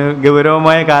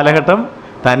ഗൗരവമായ കാലഘട്ടം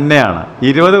തന്നെയാണ്.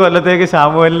 20 കൊല്ലത്തേക്ക്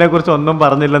ശമൂവേലിനെ കുറിച്ച് ഒന്നും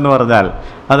പറഞ്ഞില്ലെന്ന് പറഞ്ഞാൽ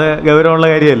അത് ഗൗരവമുള്ള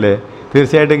കാര്യമല്ലേ?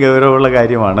 തീർച്ചയായിട്ടും ഗൗരവമുള്ള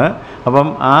കാര്യമാണ്. അപ്പം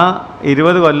ആ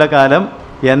 20 കൊല്ലക്കാലം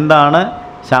എന്താണ്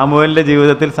ശമൂവേലിൻ്റെ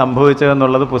ജീവിതത്തിൽ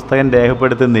സംഭവിച്ചതെന്നുള്ളത് പുസ്തകം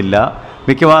രേഖപ്പെടുത്തുന്നില്ല.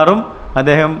 മിക്കവാറും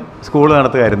അദ്ദേഹം സ്കൂൾ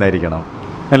നടത്തുകയായിരുന്നായിരിക്കണം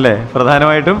അല്ലേ?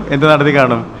 പ്രധാനമായിട്ടും എന്ത് നടത്തി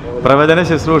കാണും? പ്രവചന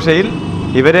ശുശ്രൂഷയിൽ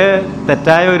ഇവർ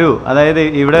തെറ്റായ അതായത്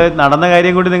ഇവിടെ നടന്ന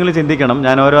കാര്യം കൂടി നിങ്ങൾ ചിന്തിക്കണം.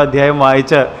 ഞാൻ ഓരോ അധ്യായം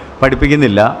വായിച്ച്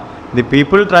പഠിപ്പിക്കുന്നില്ല. The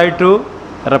people try to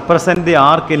represent the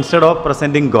arc instead of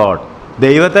presenting God.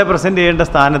 ദൈവത്തെ പ്രസൻറ്റ് ചെയ്യേണ്ട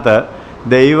സ്ഥാനത്ത്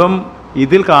ദൈവം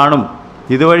ഇതിൽ കാണും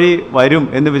ഇതുവഴി വരും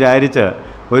എന്ന് വിചാരിച്ച്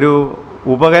ഒരു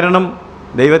ഉപകരണം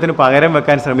ദൈവത്തിന് പകരം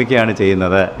വെക്കാൻ ശ്രമിക്കുകയാണ്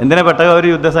ചെയ്യുന്നത്. എന്തിനാ പെട്ടകം ഒരു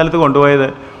യുദ്ധസ്ഥലത്ത് കൊണ്ടുപോയത്?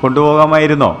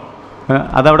 കൊണ്ടുപോകാമായിരുന്നോ?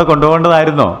 അതവിടെ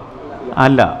കൊണ്ടുപോകേണ്ടതായിരുന്നോ?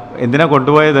 അല്ല. എന്തിനാ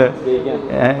കൊണ്ടുപോയത്?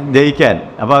 ജയിക്കാൻ.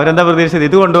 അപ്പോൾ അവരെന്താ പ്രതീക്ഷിച്ചത്?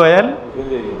 ഇത് കൊണ്ടുപോയാൽ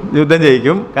യുദ്ധം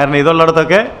ജയിക്കും, കാരണം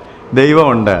ഇതുള്ളിടത്തൊക്കെ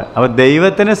ദൈവമുണ്ട്. അപ്പോൾ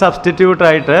ദൈവത്തിന്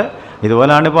സബ്സ്റ്റിറ്റ്യൂട്ടായിട്ട്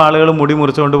ഇതുപോലാണ് ഇപ്പോൾ ആളുകൾ മുടി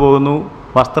മുറിച്ചുകൊണ്ട് പോകുന്നു,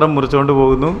 വസ്ത്രം മുറിച്ചുകൊണ്ട്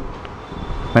പോകുന്നു.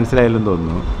 മനസ്സിലായില്ലെന്ന്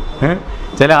തോന്നുന്നു.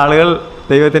 ചില ആളുകൾ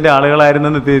ദൈവത്തിൻ്റെ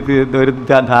ആളുകളായിരുന്നെന്ന് ഒരു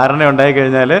ധാരണ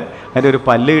ഉണ്ടായിക്കഴിഞ്ഞാൽ അതിൻ്റെ ഒരു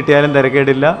പല്ല് കിട്ടിയാലും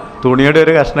തിരക്കേടില്ല, തുണിയുടെ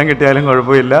ഒരു കഷ്ണം കിട്ടിയാലും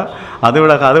കുഴപ്പമില്ല,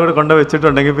 അതിവിടെ കൊണ്ട്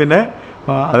വെച്ചിട്ടുണ്ടെങ്കിൽ പിന്നെ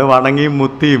അത് വണങ്ങിയും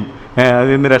മുത്തിയും അതിൽ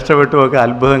നിന്ന് രക്ഷപ്പെട്ടുമൊക്കെ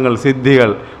അത്ഭുതങ്ങൾ, സിദ്ധികൾ,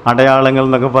 അടയാളങ്ങൾ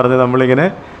എന്നൊക്കെ പറഞ്ഞ് നമ്മളിങ്ങനെ.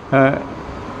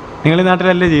 നിങ്ങൾ ഈ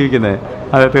നാട്ടിലല്ലേ ജീവിക്കുന്നത്?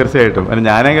 അതെ, തീർച്ചയായിട്ടും.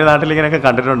 ഞാനെങ്കിലും നാട്ടിലിങ്ങനെയൊക്കെ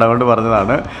കണ്ടിട്ടുണ്ട്, അതുകൊണ്ട്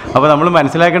പറഞ്ഞതാണ്. അപ്പോൾ നമ്മൾ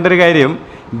മനസ്സിലാക്കേണ്ട ഒരു കാര്യം,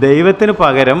 ദൈവത്തിന്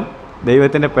പകരം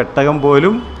ദൈവത്തിൻ്റെ പെട്ടകം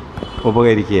പോലും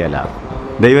ഉപകരിക്കുകയല്ല.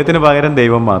 ദൈവത്തിന് പകരം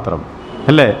ദൈവം മാത്രം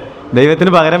അല്ലേ?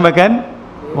 ദൈവത്തിന് പകരം വെക്കാൻ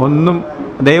ഒന്നും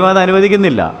ദൈവം അത്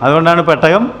അനുവദിക്കുന്നില്ല. അതുകൊണ്ടാണ്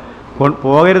പെട്ടകം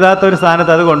പോകരുതാത്തൊരു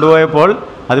സ്ഥാനത്ത് അത് കൊണ്ടുപോയപ്പോൾ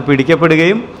അത്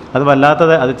പിടിക്കപ്പെടുകയും അത്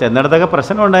വല്ലാത്തത്, അത് ചെന്നിടത്തൊക്കെ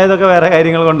പ്രശ്നം ഉണ്ടായതൊക്കെ വേറെ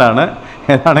കാര്യങ്ങൾ കൊണ്ടാണ്.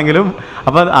 ഏതാണെങ്കിലും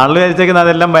അപ്പോൾ ആൾ വിചാരിച്ചേക്കുന്നത്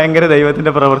അതെല്ലാം ഭയങ്കര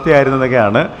ദൈവത്തിൻ്റെ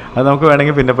പ്രവൃത്തിയായിരുന്നതൊക്കെയാണ്. അത് നമുക്ക്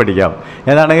വേണമെങ്കിൽ പിന്നെ പഠിക്കാം.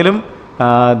 ഏതാണെങ്കിലും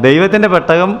ദൈവത്തിൻ്റെ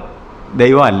പെട്ടകം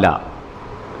ദൈവം അല്ല,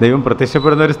 ദൈവം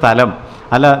പ്രത്യക്ഷപ്പെടുന്ന ഒരു സ്ഥലം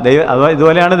അല്ല.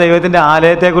 ഇതുപോലെയാണ് ദൈവത്തിൻ്റെ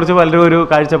ആലയത്തെക്കുറിച്ച് പലരും ഒരു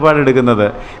കാഴ്ചപ്പാട് എടുക്കുന്നത്.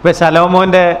 ഇപ്പോൾ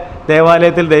ശലോമോൻ്റെ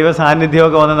ദേവാലയത്തിൽ ദൈവ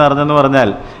സാന്നിധ്യമൊക്കെ വന്ന് നിറഞ്ഞെന്ന് പറഞ്ഞാൽ,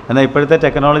 എന്നാൽ ഇപ്പോഴത്തെ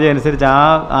ടെക്നോളജി അനുസരിച്ച് ആ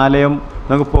ആലയം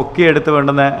നമുക്ക് പൊക്കിയെടുത്ത്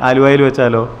വേണ്ടുന്ന ആലുവയിൽ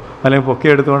വെച്ചാലോ, അല്ലെങ്കിൽ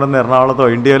പൊക്കിയെടുത്ത് കൊണ്ടുവന്ന് എറണാകുളത്തോ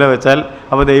ഇന്ത്യയിലോ വെച്ചാൽ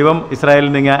അപ്പോൾ ദൈവം ഇസ്രായേലിൽ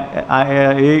നിന്ന്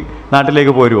ഈ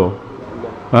നാട്ടിലേക്ക് പോരുമോ?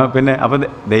 പിന്നെ അപ്പോൾ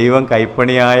ദൈവം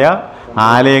കൈപ്പണിയായ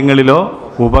ആലയങ്ങളിലോ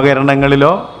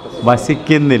ഉപകരണങ്ങളിലോ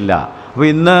വസിക്കുന്നില്ല. അപ്പോൾ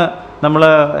ഇന്ന് നമ്മൾ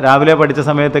രാവിലെ പഠിച്ച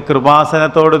സമയത്ത്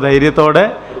കൃപാസനത്തോട് ധൈര്യത്തോടെ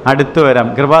അടുത്ത് വരാം.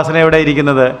 കൃപാസനം എവിടെ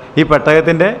ഇരിക്കുന്നത്? ഈ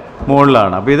പെട്ടകത്തിൻ്റെ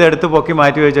മുകളിലാണ്. അപ്പോൾ ഇതെടുത്ത് പൊക്കി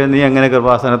മാറ്റി വെച്ചാൽ നീ എങ്ങനെ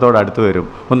കൃപാസനത്തോട് അടുത്ത് വരും?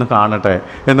 ഒന്ന് കാണട്ടെ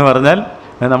എന്ന് പറഞ്ഞാൽ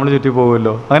നമ്മൾ ചുറ്റി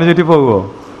പോകുമല്ലോ. അങ്ങനെ ചുറ്റി പോകുമോ?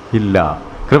 ഇല്ല.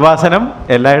 കൃപാസനം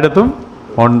എല്ലായിടത്തും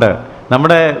ഉണ്ട്.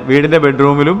 നമ്മുടെ വീടിൻ്റെ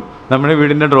ബെഡ്റൂമിലും നമ്മുടെ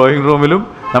വീടിൻ്റെ ഡ്രോയിങ് റൂമിലും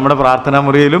നമ്മുടെ പ്രാർത്ഥനാ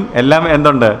മുറിയിലും എല്ലാം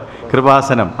എന്തുണ്ട്?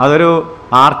 കൃപാസനം. അതൊരു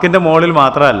ആർക്കിൻ്റെ മുകളിൽ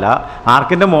മാത്രമല്ല.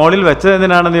 ആർക്കിൻ്റെ മുകളിൽ വെച്ചത്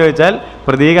എന്തിനാണെന്ന് ചോദിച്ചാൽ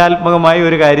പ്രതീകാത്മകമായ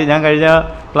ഒരു കാര്യം. ഞാൻ കഴിഞ്ഞ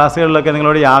ക്ലാസ്സുകളിലൊക്കെ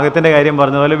നിങ്ങളോട് യാഗത്തിൻ്റെ കാര്യം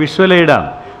പറഞ്ഞതുപോലെ വിഷ്വൽ എയ്ഡാണ്.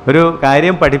 ഒരു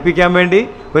കാര്യം പഠിപ്പിക്കാൻ വേണ്ടി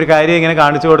ഒരു കാര്യം ഇങ്ങനെ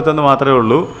കാണിച്ചു കൊടുത്തെന്ന് മാത്രമേ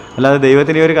ഉള്ളൂ. അല്ലാതെ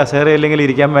ദൈവത്തിന് ഒരു കസേരയില്ലെങ്കിൽ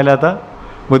ഇരിക്കാൻ മേലാത്ത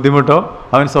ബുദ്ധിമുട്ടോ,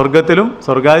 അവൻ സ്വർഗത്തിലും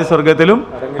സ്വർഗത്തിലും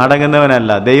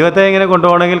അടങ്ങുന്നവനല്ല. ദൈവത്തെ ഇങ്ങനെ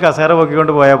കൊണ്ടുപോകണമെങ്കിൽ കസേര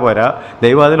പൊക്കിക്കൊണ്ട് പോയാൽ പോരാ,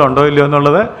 ദൈവം അതിലുണ്ടോ ഇല്ലയോ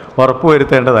എന്നുള്ളത് ഉറപ്പ്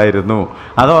വരുത്തേണ്ടതായിരുന്നു.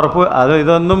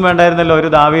 ഇതൊന്നും വേണ്ടായിരുന്നല്ലോ. ഒരു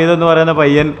ദാവീദ് എന്ന് പറയുന്ന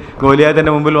പയ്യൻ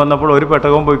ഗോലിയാത്തിൻ്റെ മുമ്പിൽ വന്നപ്പോൾ ഒരു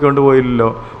പെട്ടകവും പൊയ്ക്കൊണ്ട് പോയില്ലല്ലോ.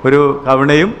 ഒരു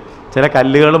കവിണയും ചില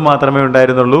കല്ലുകളും മാത്രമേ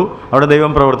ഉണ്ടായിരുന്നുള്ളൂ. അവിടെ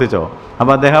ദൈവം പ്രവർത്തിച്ചോ?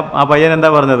 അപ്പോൾ ആ പയ്യൻ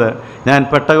എന്താ പറഞ്ഞത്? ഞാൻ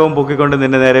പെട്ടകവും പൊക്കിക്കൊണ്ട്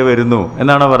നിന്റെ നേരെ വരുന്നു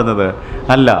എന്നാണോ പറഞ്ഞത്?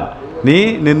 അല്ല, നീ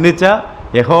നിന്ദിച്ച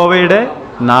യഹോവയുടെ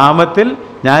നാമത്തിൽ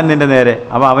ഞാൻ നിൻ്റെ നേരെ.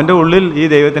 അപ്പോൾ അവൻ്റെ ഉള്ളിൽ ഈ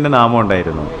ദൈവത്തിൻ്റെ നാമം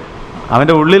ഉണ്ടായിരുന്നു.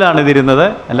 അവൻ്റെ ഉള്ളിലാണ് ഇതിരുന്നത്,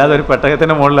 അല്ലാതെ ഒരു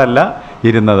പെട്ടകത്തിൻ്റെ മുകളിലല്ല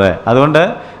ഇരുന്നത്. അതുകൊണ്ട്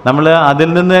നമ്മൾ അതിൽ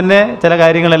നിന്ന് തന്നെ ചില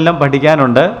കാര്യങ്ങളെല്ലാം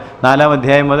പഠിക്കാനുണ്ട്. 4-ാം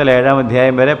അധ്യായം മുതൽ 7-ാം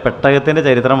അധ്യായം വരെ പെട്ടകത്തിൻ്റെ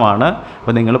ചരിത്രമാണ്.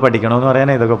 അപ്പോൾ നിങ്ങൾ പഠിക്കണമെന്ന്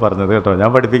പറയാനാണ് ഇതൊക്കെ പറഞ്ഞത് കേട്ടോ. ഞാൻ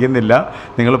പഠിപ്പിക്കുന്നില്ല,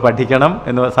 നിങ്ങൾ പഠിക്കണം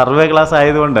എന്ന്. സർവേ ക്ലാസ്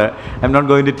ആയതുകൊണ്ട് I am not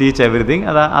going to teach everything.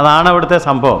 അതാണ് അവിടുത്തെ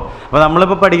സംഭവം. അപ്പോൾ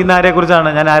നമ്മളിപ്പോൾ പഠിക്കുന്ന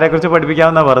ആരെക്കുറിച്ചാണ്? ഞാൻ ആരെക്കുറിച്ച്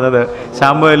പഠിപ്പിക്കാമെന്നാണ് പറഞ്ഞത്?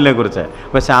 ശമൂവേലിനെ കുറിച്ച്.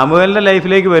 അപ്പോൾ ശമൂവേലിൻ്റെ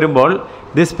ലൈഫിലേക്ക് വരുമ്പോൾ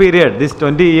this period, this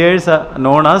 20 years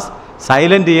known as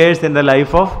silent years in the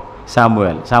life of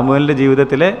ശമൂവേൽ. ശമൂവേലിൻ്റെ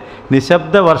ജീവിതത്തിലെ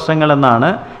നിശബ്ദ വർഷങ്ങളെന്നാണ്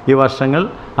ഈ വർഷങ്ങൾ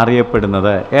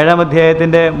അറിയപ്പെടുന്നത്. 7-ാം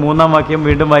അധ്യായത്തിൻ്റെ 3-ാം വാക്യം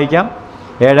വീണ്ടും വായിക്കാം.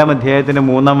 7-ാം അധ്യായത്തിൻ്റെ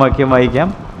 3-ാം വാക്യം വായിക്കാം.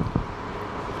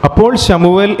 അപ്പോൾ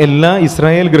ശമൂവേൽ എല്ലാ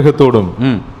ഇസ്രായേൽ ഗൃഹത്തോടും,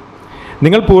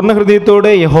 നിങ്ങൾ പൂർണ്ണ ഹൃദയത്തോടെ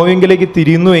യഹോവയിലേക്ക്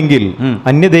തിരിയുന്നുവെങ്കിൽ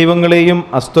അന്യദൈവങ്ങളെയും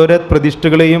അസ്തോരത്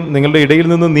പ്രതിഷ്ഠകളെയും നിങ്ങളുടെ ഇടയിൽ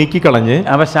നിന്ന് നീക്കിക്കളഞ്ഞ്.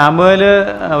 അപ്പോൾ ശമൂവേൽ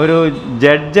ഒരു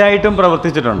ജഡ്ജായിട്ടും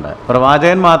പ്രവർത്തിച്ചിട്ടുണ്ട്.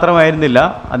 പ്രവാചകൻ മാത്രമായിരുന്നില്ല,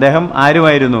 അദ്ദേഹം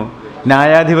ആരുമായിരുന്നു?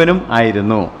 ന്യായാധിപനും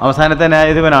ആയിരുന്നു. അവസാനത്തെ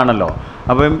ന്യായാധിപനാണല്ലോ.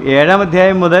 അപ്പം 7-ാം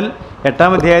അധ്യായം മുതൽ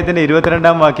 8-ാം അധ്യായത്തിൻ്റെ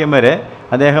 22-ാം വാക്യം വരെ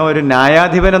അദ്ദേഹം ഒരു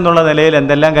ന്യായാധിപൻ എന്നുള്ള നിലയിൽ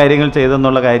എന്തെല്ലാം കാര്യങ്ങൾ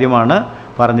ചെയ്തെന്നുള്ള കാര്യമാണ്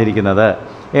പറഞ്ഞിരിക്കുന്നത്.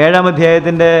 7-ാം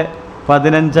അധ്യായത്തിൻ്റെ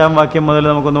 15-ാം വാക്യം മുതൽ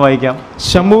നമുക്കൊന്ന് വായിക്കാം.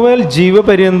 ശമൂവേൽ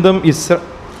ജീവപര്യന്തം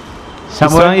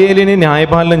ഇസ്രായേലിന്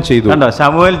ന്യായപാലനം ചെയ്തു. കണ്ടോ?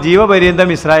 ശമൂവേൽ ജീവപര്യന്തം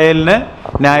ഇസ്രായേലിന്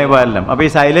ന്യായപാലനം. അപ്പോൾ ഈ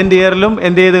സൈലൻറ്റ് ഇയറിലും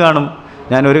എന്ത് ചെയ്ത് കാണും?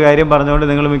 ഞാനൊരു കാര്യം പറഞ്ഞുകൊണ്ട്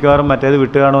നിങ്ങൾ മിക്കവാറും മറ്റേത്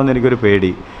വിട്ട് കാണുമെന്ന് എനിക്കൊരു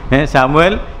പേടി.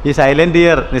 ശമൂവേൽ ഈ സൈലൻറ്റ്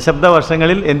ഇയർ, നിശബ്ദ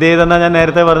വർഷങ്ങളിൽ എന്ത് ചെയ്തെന്നാണ് ഞാൻ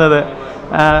നേരത്തെ പറഞ്ഞത്?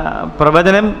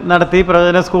 പ്രവചനം നടത്തി,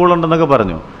 പ്രവചന സ്കൂളുണ്ടെന്നൊക്കെ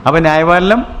പറഞ്ഞു. അപ്പോൾ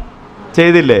ന്യായപാലനം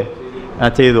ചെയ്തില്ലേ?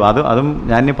 ചെയ്തു. അതും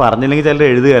ഞാനിനി പറഞ്ഞില്ലെങ്കിൽ ചിലർ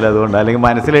എഴുതുകയല്ല, അതുകൊണ്ട്, അല്ലെങ്കിൽ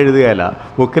മനസ്സിൽ എഴുതുകയല്ല,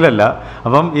 ബുക്കിലല്ല.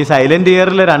 അപ്പം ഈ സൈലൻറ്റ്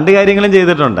ഇയറിൽ 2 കാര്യങ്ങളും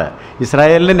ചെയ്തിട്ടുണ്ട്.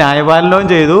 ഇസ്രായേലിന് ന്യായപാലനവും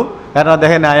ചെയ്തു, കാരണം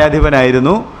അദ്ദേഹം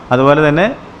ന്യായാധിപനായിരുന്നു. അതുപോലെ തന്നെ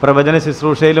പ്രവചന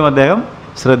ശുശ്രൂഷയിലും അദ്ദേഹം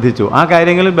ശ്രദ്ധിച്ചു. ആ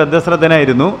കാര്യങ്ങളിൽ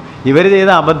ബദ്ധശ്രദ്ധനായിരുന്നു. ഇവർ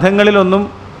ചെയ്ത അബദ്ധങ്ങളിലൊന്നും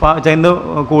ചെന്ന്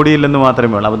കൂടിയില്ലെന്ന്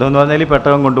മാത്രമേ ഉള്ളൂ. അബദ്ധം എന്ന് പറഞ്ഞാൽ ഈ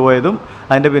പെട്ടകം കൊണ്ടുപോയതും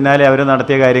അതിൻ്റെ പിന്നാലെ അവർ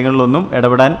നടത്തിയ കാര്യങ്ങളിലൊന്നും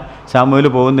ഇടപെടാൻ ശമൂവേൽ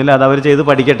പോകുന്നില്ല. അത് അവർ ചെയ്ത്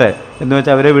പഠിക്കട്ടെ എന്ന്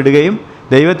വെച്ചാൽ അവരെ വിടുകയും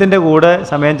ദൈവത്തിൻ്റെ കൂടെ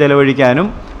സമയം ചെലവഴിക്കാനും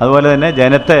അതുപോലെ തന്നെ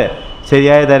ജനത്തെ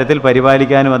ശരിയായ തരത്തിൽ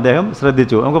പരിപാലിക്കാനും അദ്ദേഹം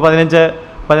ശ്രദ്ധിച്ചു. നമുക്ക് 15,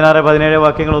 16, 17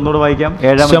 വാക്യങ്ങൾ ഒന്നുകൂടെ വായിക്കാം.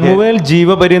 ശമൂവേൽ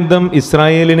ജീവപര്യന്തം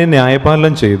ഇസ്രായേലിനെ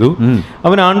ന്യായപാലനം ചെയ്തു.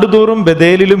 അവൻ ആണ്ടുതോറും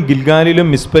ബഥേലിലും ഗിൽഗാലിലും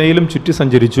മിസ്പയിലും ചുറ്റി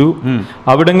സഞ്ചരിച്ചു.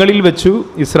 അവിടങ്ങളിൽ വെച്ചു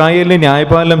ഇസ്രായേലിനെ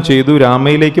ന്യായപാലനം ചെയ്തു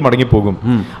രാമയിലേക്ക് മടങ്ങിപ്പോകും.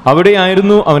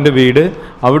 അവിടെയായിരുന്നു അവന്റെ വീട്.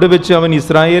 അവിടെ വെച്ച് അവൻ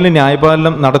ഇസ്രായേലിന്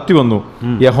ന്യായപാലനം നടത്തി വന്നു.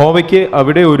 യഹോവയ്ക്ക്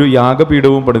അവിടെ ഒരു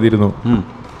യാഗപീഠവും പണിതിരുന്നു.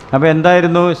 അപ്പോൾ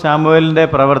എന്തായിരുന്നു ശമൂവേലിൻ്റെ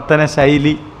പ്രവർത്തന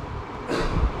ശൈലി?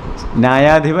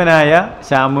 ന്യായാധിപനായ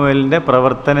ശമൂവേലിൻ്റെ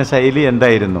പ്രവർത്തന ശൈലി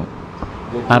എന്തായിരുന്നു?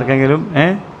 ആർക്കെങ്കിലും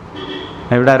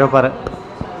ഇവിടെ ആരോ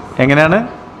എങ്ങനെയാണ്?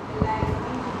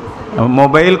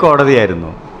 മൊബൈൽ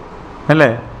കോടതിയായിരുന്നു അല്ലേ?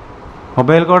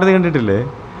 മൊബൈൽ കോടതി കണ്ടിട്ടില്ലേ?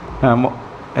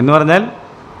 എന്ന് പറഞ്ഞാൽ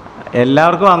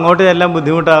എല്ലാവർക്കും അങ്ങോട്ട് ചെല്ലാൻ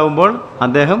ബുദ്ധിമുട്ടാകുമ്പോൾ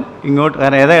അദ്ദേഹം ഇങ്ങോട്ട്,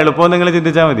 കാരണം ഏതാ എളുപ്പമെന്ന് നിങ്ങൾ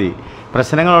ചിന്തിച്ചാൽ മതി.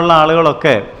 പ്രശ്നങ്ങളുള്ള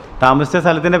ആളുകളൊക്കെ താമസിച്ച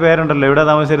സ്ഥലത്തിൻ്റെ പേരുണ്ടല്ലോ, എവിടെ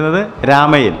താമസിച്ചിരുന്നത്?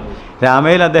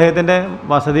 രാമയിൽ അദ്ദേഹത്തിൻ്റെ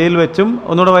വസതിയിൽ വെച്ചും.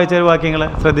 ഒന്നുകൂടെ വായിച്ച വാക്യങ്ങൾ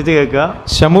ശ്രദ്ധിച്ച് കേൾക്കുക.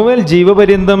 ശമൂവേൽ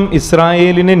ജീവപര്യന്തം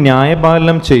ഇസ്രായേലിനെ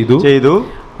ന്യായപാലനം ചെയ്തു.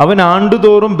 അവൻ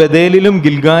ആണ്ടുതോറും ബഥേലിലും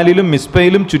ഗിൽഗാലിലും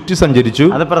മിസ്പയിലും ചുറ്റി സഞ്ചരിച്ചു.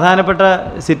 അത് പ്രധാനപ്പെട്ട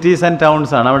സിറ്റീസ് ആൻഡ്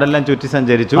ടൗൺസ് ആണ്. അവിടെ എല്ലാം ചുറ്റി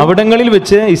സഞ്ചരിച്ചു. അവിടങ്ങളിൽ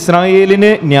വെച്ച്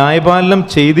ഇസ്രായേലിനെ ന്യായപാലനം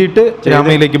ചെയ്തിട്ട്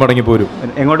രാമയിലേക്ക് മടങ്ങിപ്പോരും.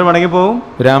 എങ്ങോട്ട് മടങ്ങിപ്പോകും?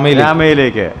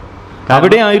 രാമയിലേക്ക്.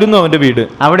 അവിടെയായിരുന്നു അവന്റെ വീട്.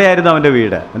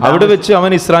 അവിടെ വെച്ച്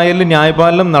അവൻ ഇസ്രായേലിന്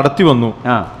ന്യായപാലനം നടത്തി വന്നു.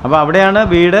 അപ്പോൾ അവിടെയാണ്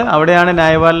വീട്, അവിടെയാണ്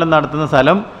ന്യായപാലനം നടത്തുന്ന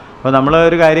സ്ഥലം. അപ്പോൾ നമ്മൾ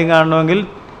ഒരു കാര്യം കാണണമെങ്കിൽ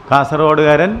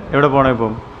കാസർഗോഡുകാരൻ എവിടെ പോകണം?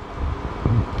 ഇപ്പം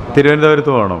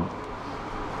തിരുവനന്തപുരത്ത് പോകണം.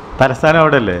 തലസ്ഥാനം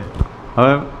അവിടെ അല്ലേ?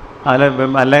 അപ്പം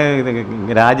അല്ല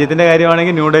രാജ്യത്തിൻ്റെ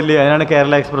കാര്യമാണെങ്കിൽ ന്യൂഡൽഹി. അതിനാണ്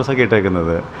കേരള എക്സ്പ്രസ് ഒക്കെ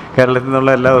ഇട്ടേക്കുന്നത്. കേരളത്തിൽ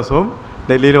നിന്നുള്ള എല്ലാ ദിവസവും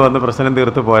ഡൽഹിയിൽ വന്ന് പ്രശ്നം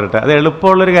തീർത്ത് പോരട്ടെ. അത്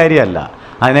എളുപ്പമുള്ളൊരു കാര്യമല്ല.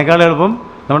 അതിനേക്കാൾ എളുപ്പം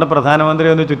നമ്മുടെ പ്രധാനമന്ത്രി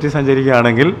ഒന്ന് ചുറ്റി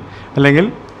സഞ്ചരിക്കുകയാണെങ്കിൽ, അല്ലെങ്കിൽ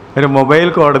ഒരു മൊബൈൽ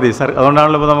കോടതി.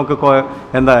 അതുകൊണ്ടാണല്ലോ ഇപ്പോൾ നമുക്ക്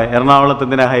എറണാകുളത്ത്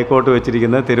എന്തിനാ ഹൈക്കോർട്ട്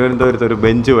വെച്ചിരിക്കുന്നത്? തിരുവനന്തപുരത്ത് ഒരു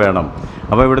ബെഞ്ച് വേണം.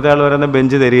 അപ്പോൾ ഇവിടുത്തെ ആൾ പറയുന്ന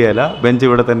ബെഞ്ച് തരികയില്ല, ബെഞ്ച്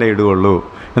ഇവിടെ തന്നെ ഇടുകയുള്ളൂ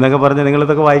എന്നൊക്കെ പറഞ്ഞ്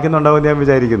നിങ്ങളിതൊക്കെ വായിക്കുന്നുണ്ടാവുമെന്ന് ഞാൻ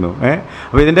വിചാരിക്കുന്നു.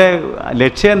 അപ്പോൾ ഇതിൻ്റെ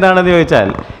ലക്ഷ്യം എന്താണെന്ന് ചോദിച്ചാൽ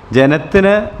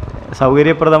ജനത്തിന്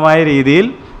സൗകര്യപ്രദമായ രീതിയിൽ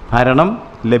ഭരണം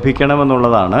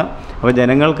ലഭിക്കണമെന്നുള്ളതാണ്. അപ്പോൾ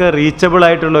ജനങ്ങൾക്ക് റീച്ചബിൾ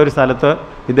ആയിട്ടുള്ള ഒരു സ്ഥലത്ത്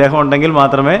ഇദ്ദേഹം ഉണ്ടെങ്കിൽ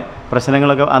മാത്രമേ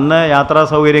പ്രശ്നങ്ങളൊക്കെ, അന്ന് യാത്രാ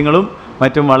സൗകര്യങ്ങളും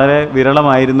മറ്റും വളരെ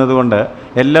വിരളമായിരുന്നതുകൊണ്ട്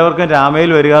എല്ലാവർക്കും രാമയിൽ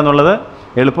വരിക എന്നുള്ളത്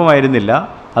എളുപ്പമായിരുന്നില്ല.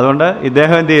 അതുകൊണ്ട്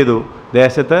ഇദ്ദേഹം എന്ത് ചെയ്തു?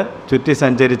 ദേശത്ത് ചുറ്റി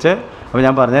സഞ്ചരിച്ച്. അപ്പോൾ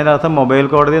ഞാൻ പറഞ്ഞതിൻ്റെ അർത്ഥം മൊബൈൽ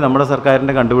കോടതി നമ്മുടെ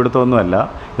സർക്കാരിൻ്റെ കണ്ടുപിടുത്തമൊന്നുമല്ല.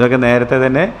 ഇതൊക്കെ നേരത്തെ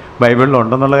തന്നെ ബൈബിളിൽ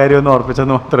ഉണ്ടെന്നുള്ള കാര്യമൊന്നും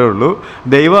ഓർപ്പിച്ചെന്ന് മാത്രമേ ഉള്ളൂ.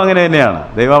 ദൈവം അങ്ങനെ തന്നെയാണ്.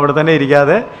 ദൈവം അവിടെ തന്നെ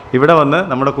ഇരിക്കാതെ ഇവിടെ വന്ന്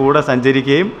നമ്മുടെ കൂടെ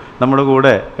സഞ്ചരിക്കുകയും നമ്മുടെ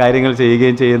കൂടെ കാര്യങ്ങൾ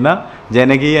ചെയ്യുകയും ചെയ്യുന്ന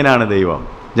ജനകീയനാണ് ദൈവം.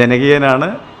 ജനകീയനാണ്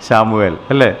ശമൂവേൽ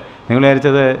അല്ലേ? നിങ്ങൾ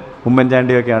വിചാരിച്ചത്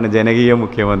ഉമ്മൻചാണ്ടിയൊക്കെയാണ് ജനകീയ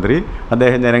മുഖ്യമന്ത്രി.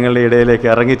 അദ്ദേഹം ജനങ്ങളുടെ ഇടയിലേക്ക്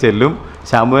ഇറങ്ങിച്ചെല്ലും.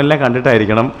 ശമൂവേലിനെ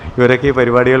കണ്ടിട്ടായിരിക്കണം ഇവരൊക്കെ ഈ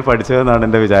പരിപാടികൾ പഠിച്ചതെന്നാണ്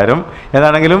എൻ്റെ വിചാരം.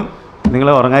 ഏതാണെങ്കിലും നിങ്ങൾ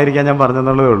ഉറങ്ങാതിരിക്കാൻ ഞാൻ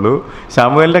പറഞ്ഞെന്നുള്ളതേ ഉള്ളൂ.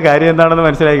 ശമൂവേലിൻ്റെ കാര്യം എന്താണെന്ന്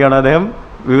മനസ്സിലാക്കിയാണ്. അദ്ദേഹം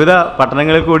വിവിധ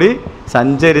പട്ടണങ്ങളിൽ കൂടി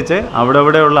സഞ്ചരിച്ച്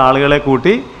അവിടെയുള്ള ആളുകളെ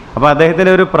കൂട്ടി. അപ്പോൾ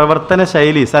അദ്ദേഹത്തിൻ്റെ ഒരു പ്രവർത്തന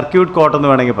ശൈലി സർക്യൂട്ട് കോർട്ട് എന്ന്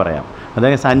വേണമെങ്കിൽ പറയാം.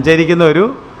 അദ്ദേഹം സഞ്ചരിക്കുന്ന ഒരു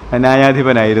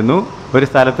ന്യായാധിപനായിരുന്നു. ഒരു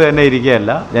സ്ഥലത്ത് തന്നെ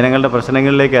ഇരിക്കുകയല്ല, ജനങ്ങളുടെ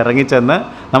പ്രശ്നങ്ങളിലേക്ക് ഇറങ്ങിച്ചെന്ന്.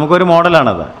 നമുക്കൊരു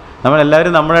മോഡലാണത്.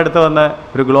 നമ്മളെല്ലാവരും നമ്മുടെ അടുത്ത് വന്ന്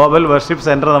ഒരു ഗ്ലോബൽ വർഷിപ്പ്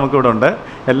സെൻറ്റർ നമുക്കിവിടെ ഉണ്ട്.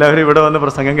 എല്ലാവരും ഇവിടെ വന്ന്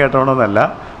പ്രസംഗം കേട്ടോണമെന്നല്ല.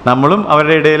 നമ്മളും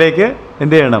അവരുടെ ഇടയിലേക്ക്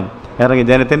എന്ത് ചെയ്യണം? ഇറങ്ങി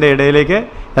ജനത്തിൻ്റെ ഇടയിലേക്ക്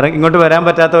ഇങ്ങോട്ട് വരാൻ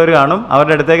പറ്റാത്തവർ കാണും.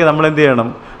 അവരുടെ അടുത്തേക്ക് നമ്മൾ എന്ത് ചെയ്യണം?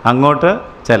 അങ്ങോട്ട്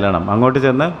ചെല്ലണം. അങ്ങോട്ട്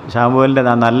ചെന്ന് ശമൂവേലിൻ്റെ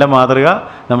നല്ല മാതൃക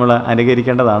നമ്മൾ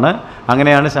അനുകരിക്കേണ്ടതാണ്.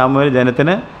 അങ്ങനെയാണ് ശമൂവേൽ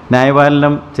ജനത്തിന്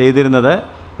ന്യായപാലനം ചെയ്തിരുന്നത്.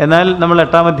 എന്നാൽ നമ്മൾ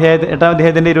 8-ാം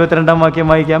അധ്യായത്തിൻ്റെ 22-ാം വാക്യം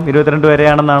വായിക്കാം. 22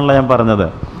 വരെയാണെന്നാണല്ലോ ഞാൻ പറഞ്ഞത്.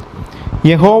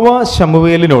 യഹോവ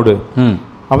ശമൂവേലിനോട്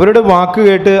അവരുടെ വാക്ക്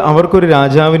കേട്ട് അവർക്കൊരു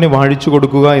രാജാവിനെ വാഴിച്ചു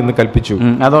കൊടുക്കുക എന്ന് കൽപ്പിച്ചു.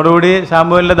 അതോടുകൂടി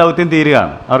ശമൂവേലിന്റെ ദൗത്യം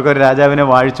തീരുകയാണ്. അവർക്കൊരു രാജാവിനെ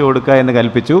വാഴിച്ചു കൊടുക്കുക എന്ന്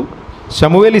കൽപ്പിച്ചു.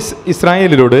 ശമൂവേൽ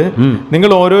ഇസ്രായേലിനോട്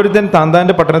നിങ്ങൾ ഓരോരുത്തൻ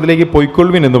താന്താന്റെ പട്ടണത്തിലേക്ക്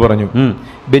പൊയ്ക്കൊള്ളുവിൻ എന്ന് പറഞ്ഞു.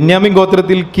 ബെന്യാമിൻ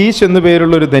ഗോത്രത്തിൽ കീശ് എന്നു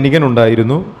പേരുള്ള ഒരു ധനികൻ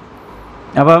ഉണ്ടായിരുന്നു.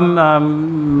 അപ്പം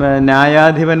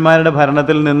ന്യായാധിപന്മാരുടെ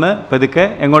ഭരണത്തിൽ നിന്ന് പതുക്കെ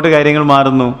എങ്ങോട്ട് കാര്യങ്ങൾ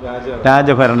മാറുന്നു?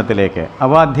 രാജഭരണത്തിലേക്ക്.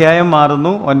 അപ്പോൾ അധ്യായം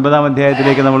മാറുന്നു. 9-ാം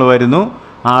അധ്യായത്തിലേക്ക് നമ്മൾ വരുന്നു.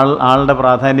 ആളുടെ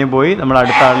പ്രാധാന്യം പോയി നമ്മൾ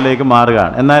അടുത്ത ആളിലേക്ക്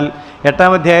മാറുകയാണ്. എന്നാൽ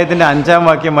 8-ാം അധ്യായത്തിൻ്റെ 5-ാം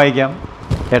വാക്യം വായിക്കാം.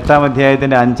 8-ാം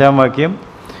അധ്യായത്തിൻ്റെ 5-ാം വാക്യം.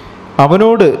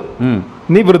 അവനോട്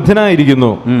നീ വൃദ്ധനായിരിക്കുന്നു,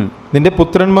 നിന്റെ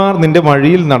പുത്രന്മാർ നിന്റെ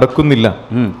വഴിയിൽ നടക്കുന്നില്ല.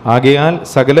 ആകയാൽ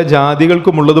സകല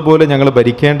ജാതികൾക്കുമുള്ളതുപോലെ ഞങ്ങൾ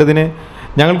ഭരിക്കേണ്ടതിന്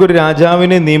ഞങ്ങൾക്കൊരു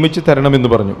രാജാവിനെ നിയമിച്ചു തരണമെന്ന്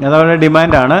പറഞ്ഞു. അതവരുടെ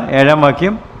ഡിമാൻഡാണ്. 7-ാം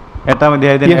വാക്യം. 8-ാം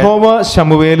അധ്യായത്തിൽ യഹോവ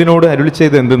ശമൂവേലിനോട് അരുളി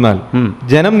ചെയ്ത് എന്തെന്നാൽ,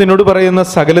 ജനം നിന്നോട് പറയുന്ന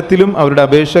സകലത്തിലും അവരുടെ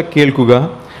അപേക്ഷ കേൾക്കുക.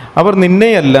 അവർ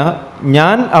നിന്നെയല്ല,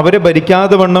 ഞാൻ അവരെ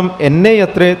ഭരിക്കാതെ വണ്ണം എന്നെ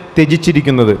അത്രേ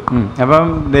ത്യജിച്ചിരിക്കുന്നത്. അപ്പം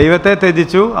ദൈവത്തെ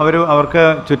ത്യജിച്ചു. അവർക്ക്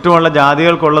ചുറ്റുമുള്ള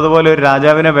ജാതികൾക്കുള്ളതുപോലെ ഒരു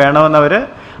രാജാവിനെ വേണമെന്നവർ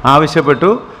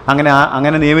ആവശ്യപ്പെട്ടു.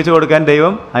 അങ്ങനെ നിയമിച്ചു കൊടുക്കാൻ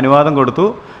ദൈവം അനുവാദം കൊടുത്തു.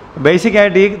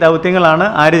 ബേസിക്കായിട്ട് ഈ ദൗത്യങ്ങളാണ്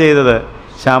ആര് ചെയ്തത്?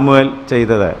 ശമൂവേൽ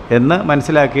ചെയ്തത് എന്ന്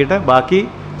മനസ്സിലാക്കിയിട്ട് ബാക്കി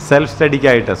സെൽഫ്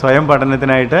സ്റ്റഡിക്കായിട്ട്, സ്വയം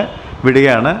പഠനത്തിനായിട്ട്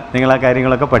വിടുകയാണ്. നിങ്ങൾ ആ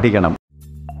കാര്യങ്ങളൊക്കെ പഠിക്കണം.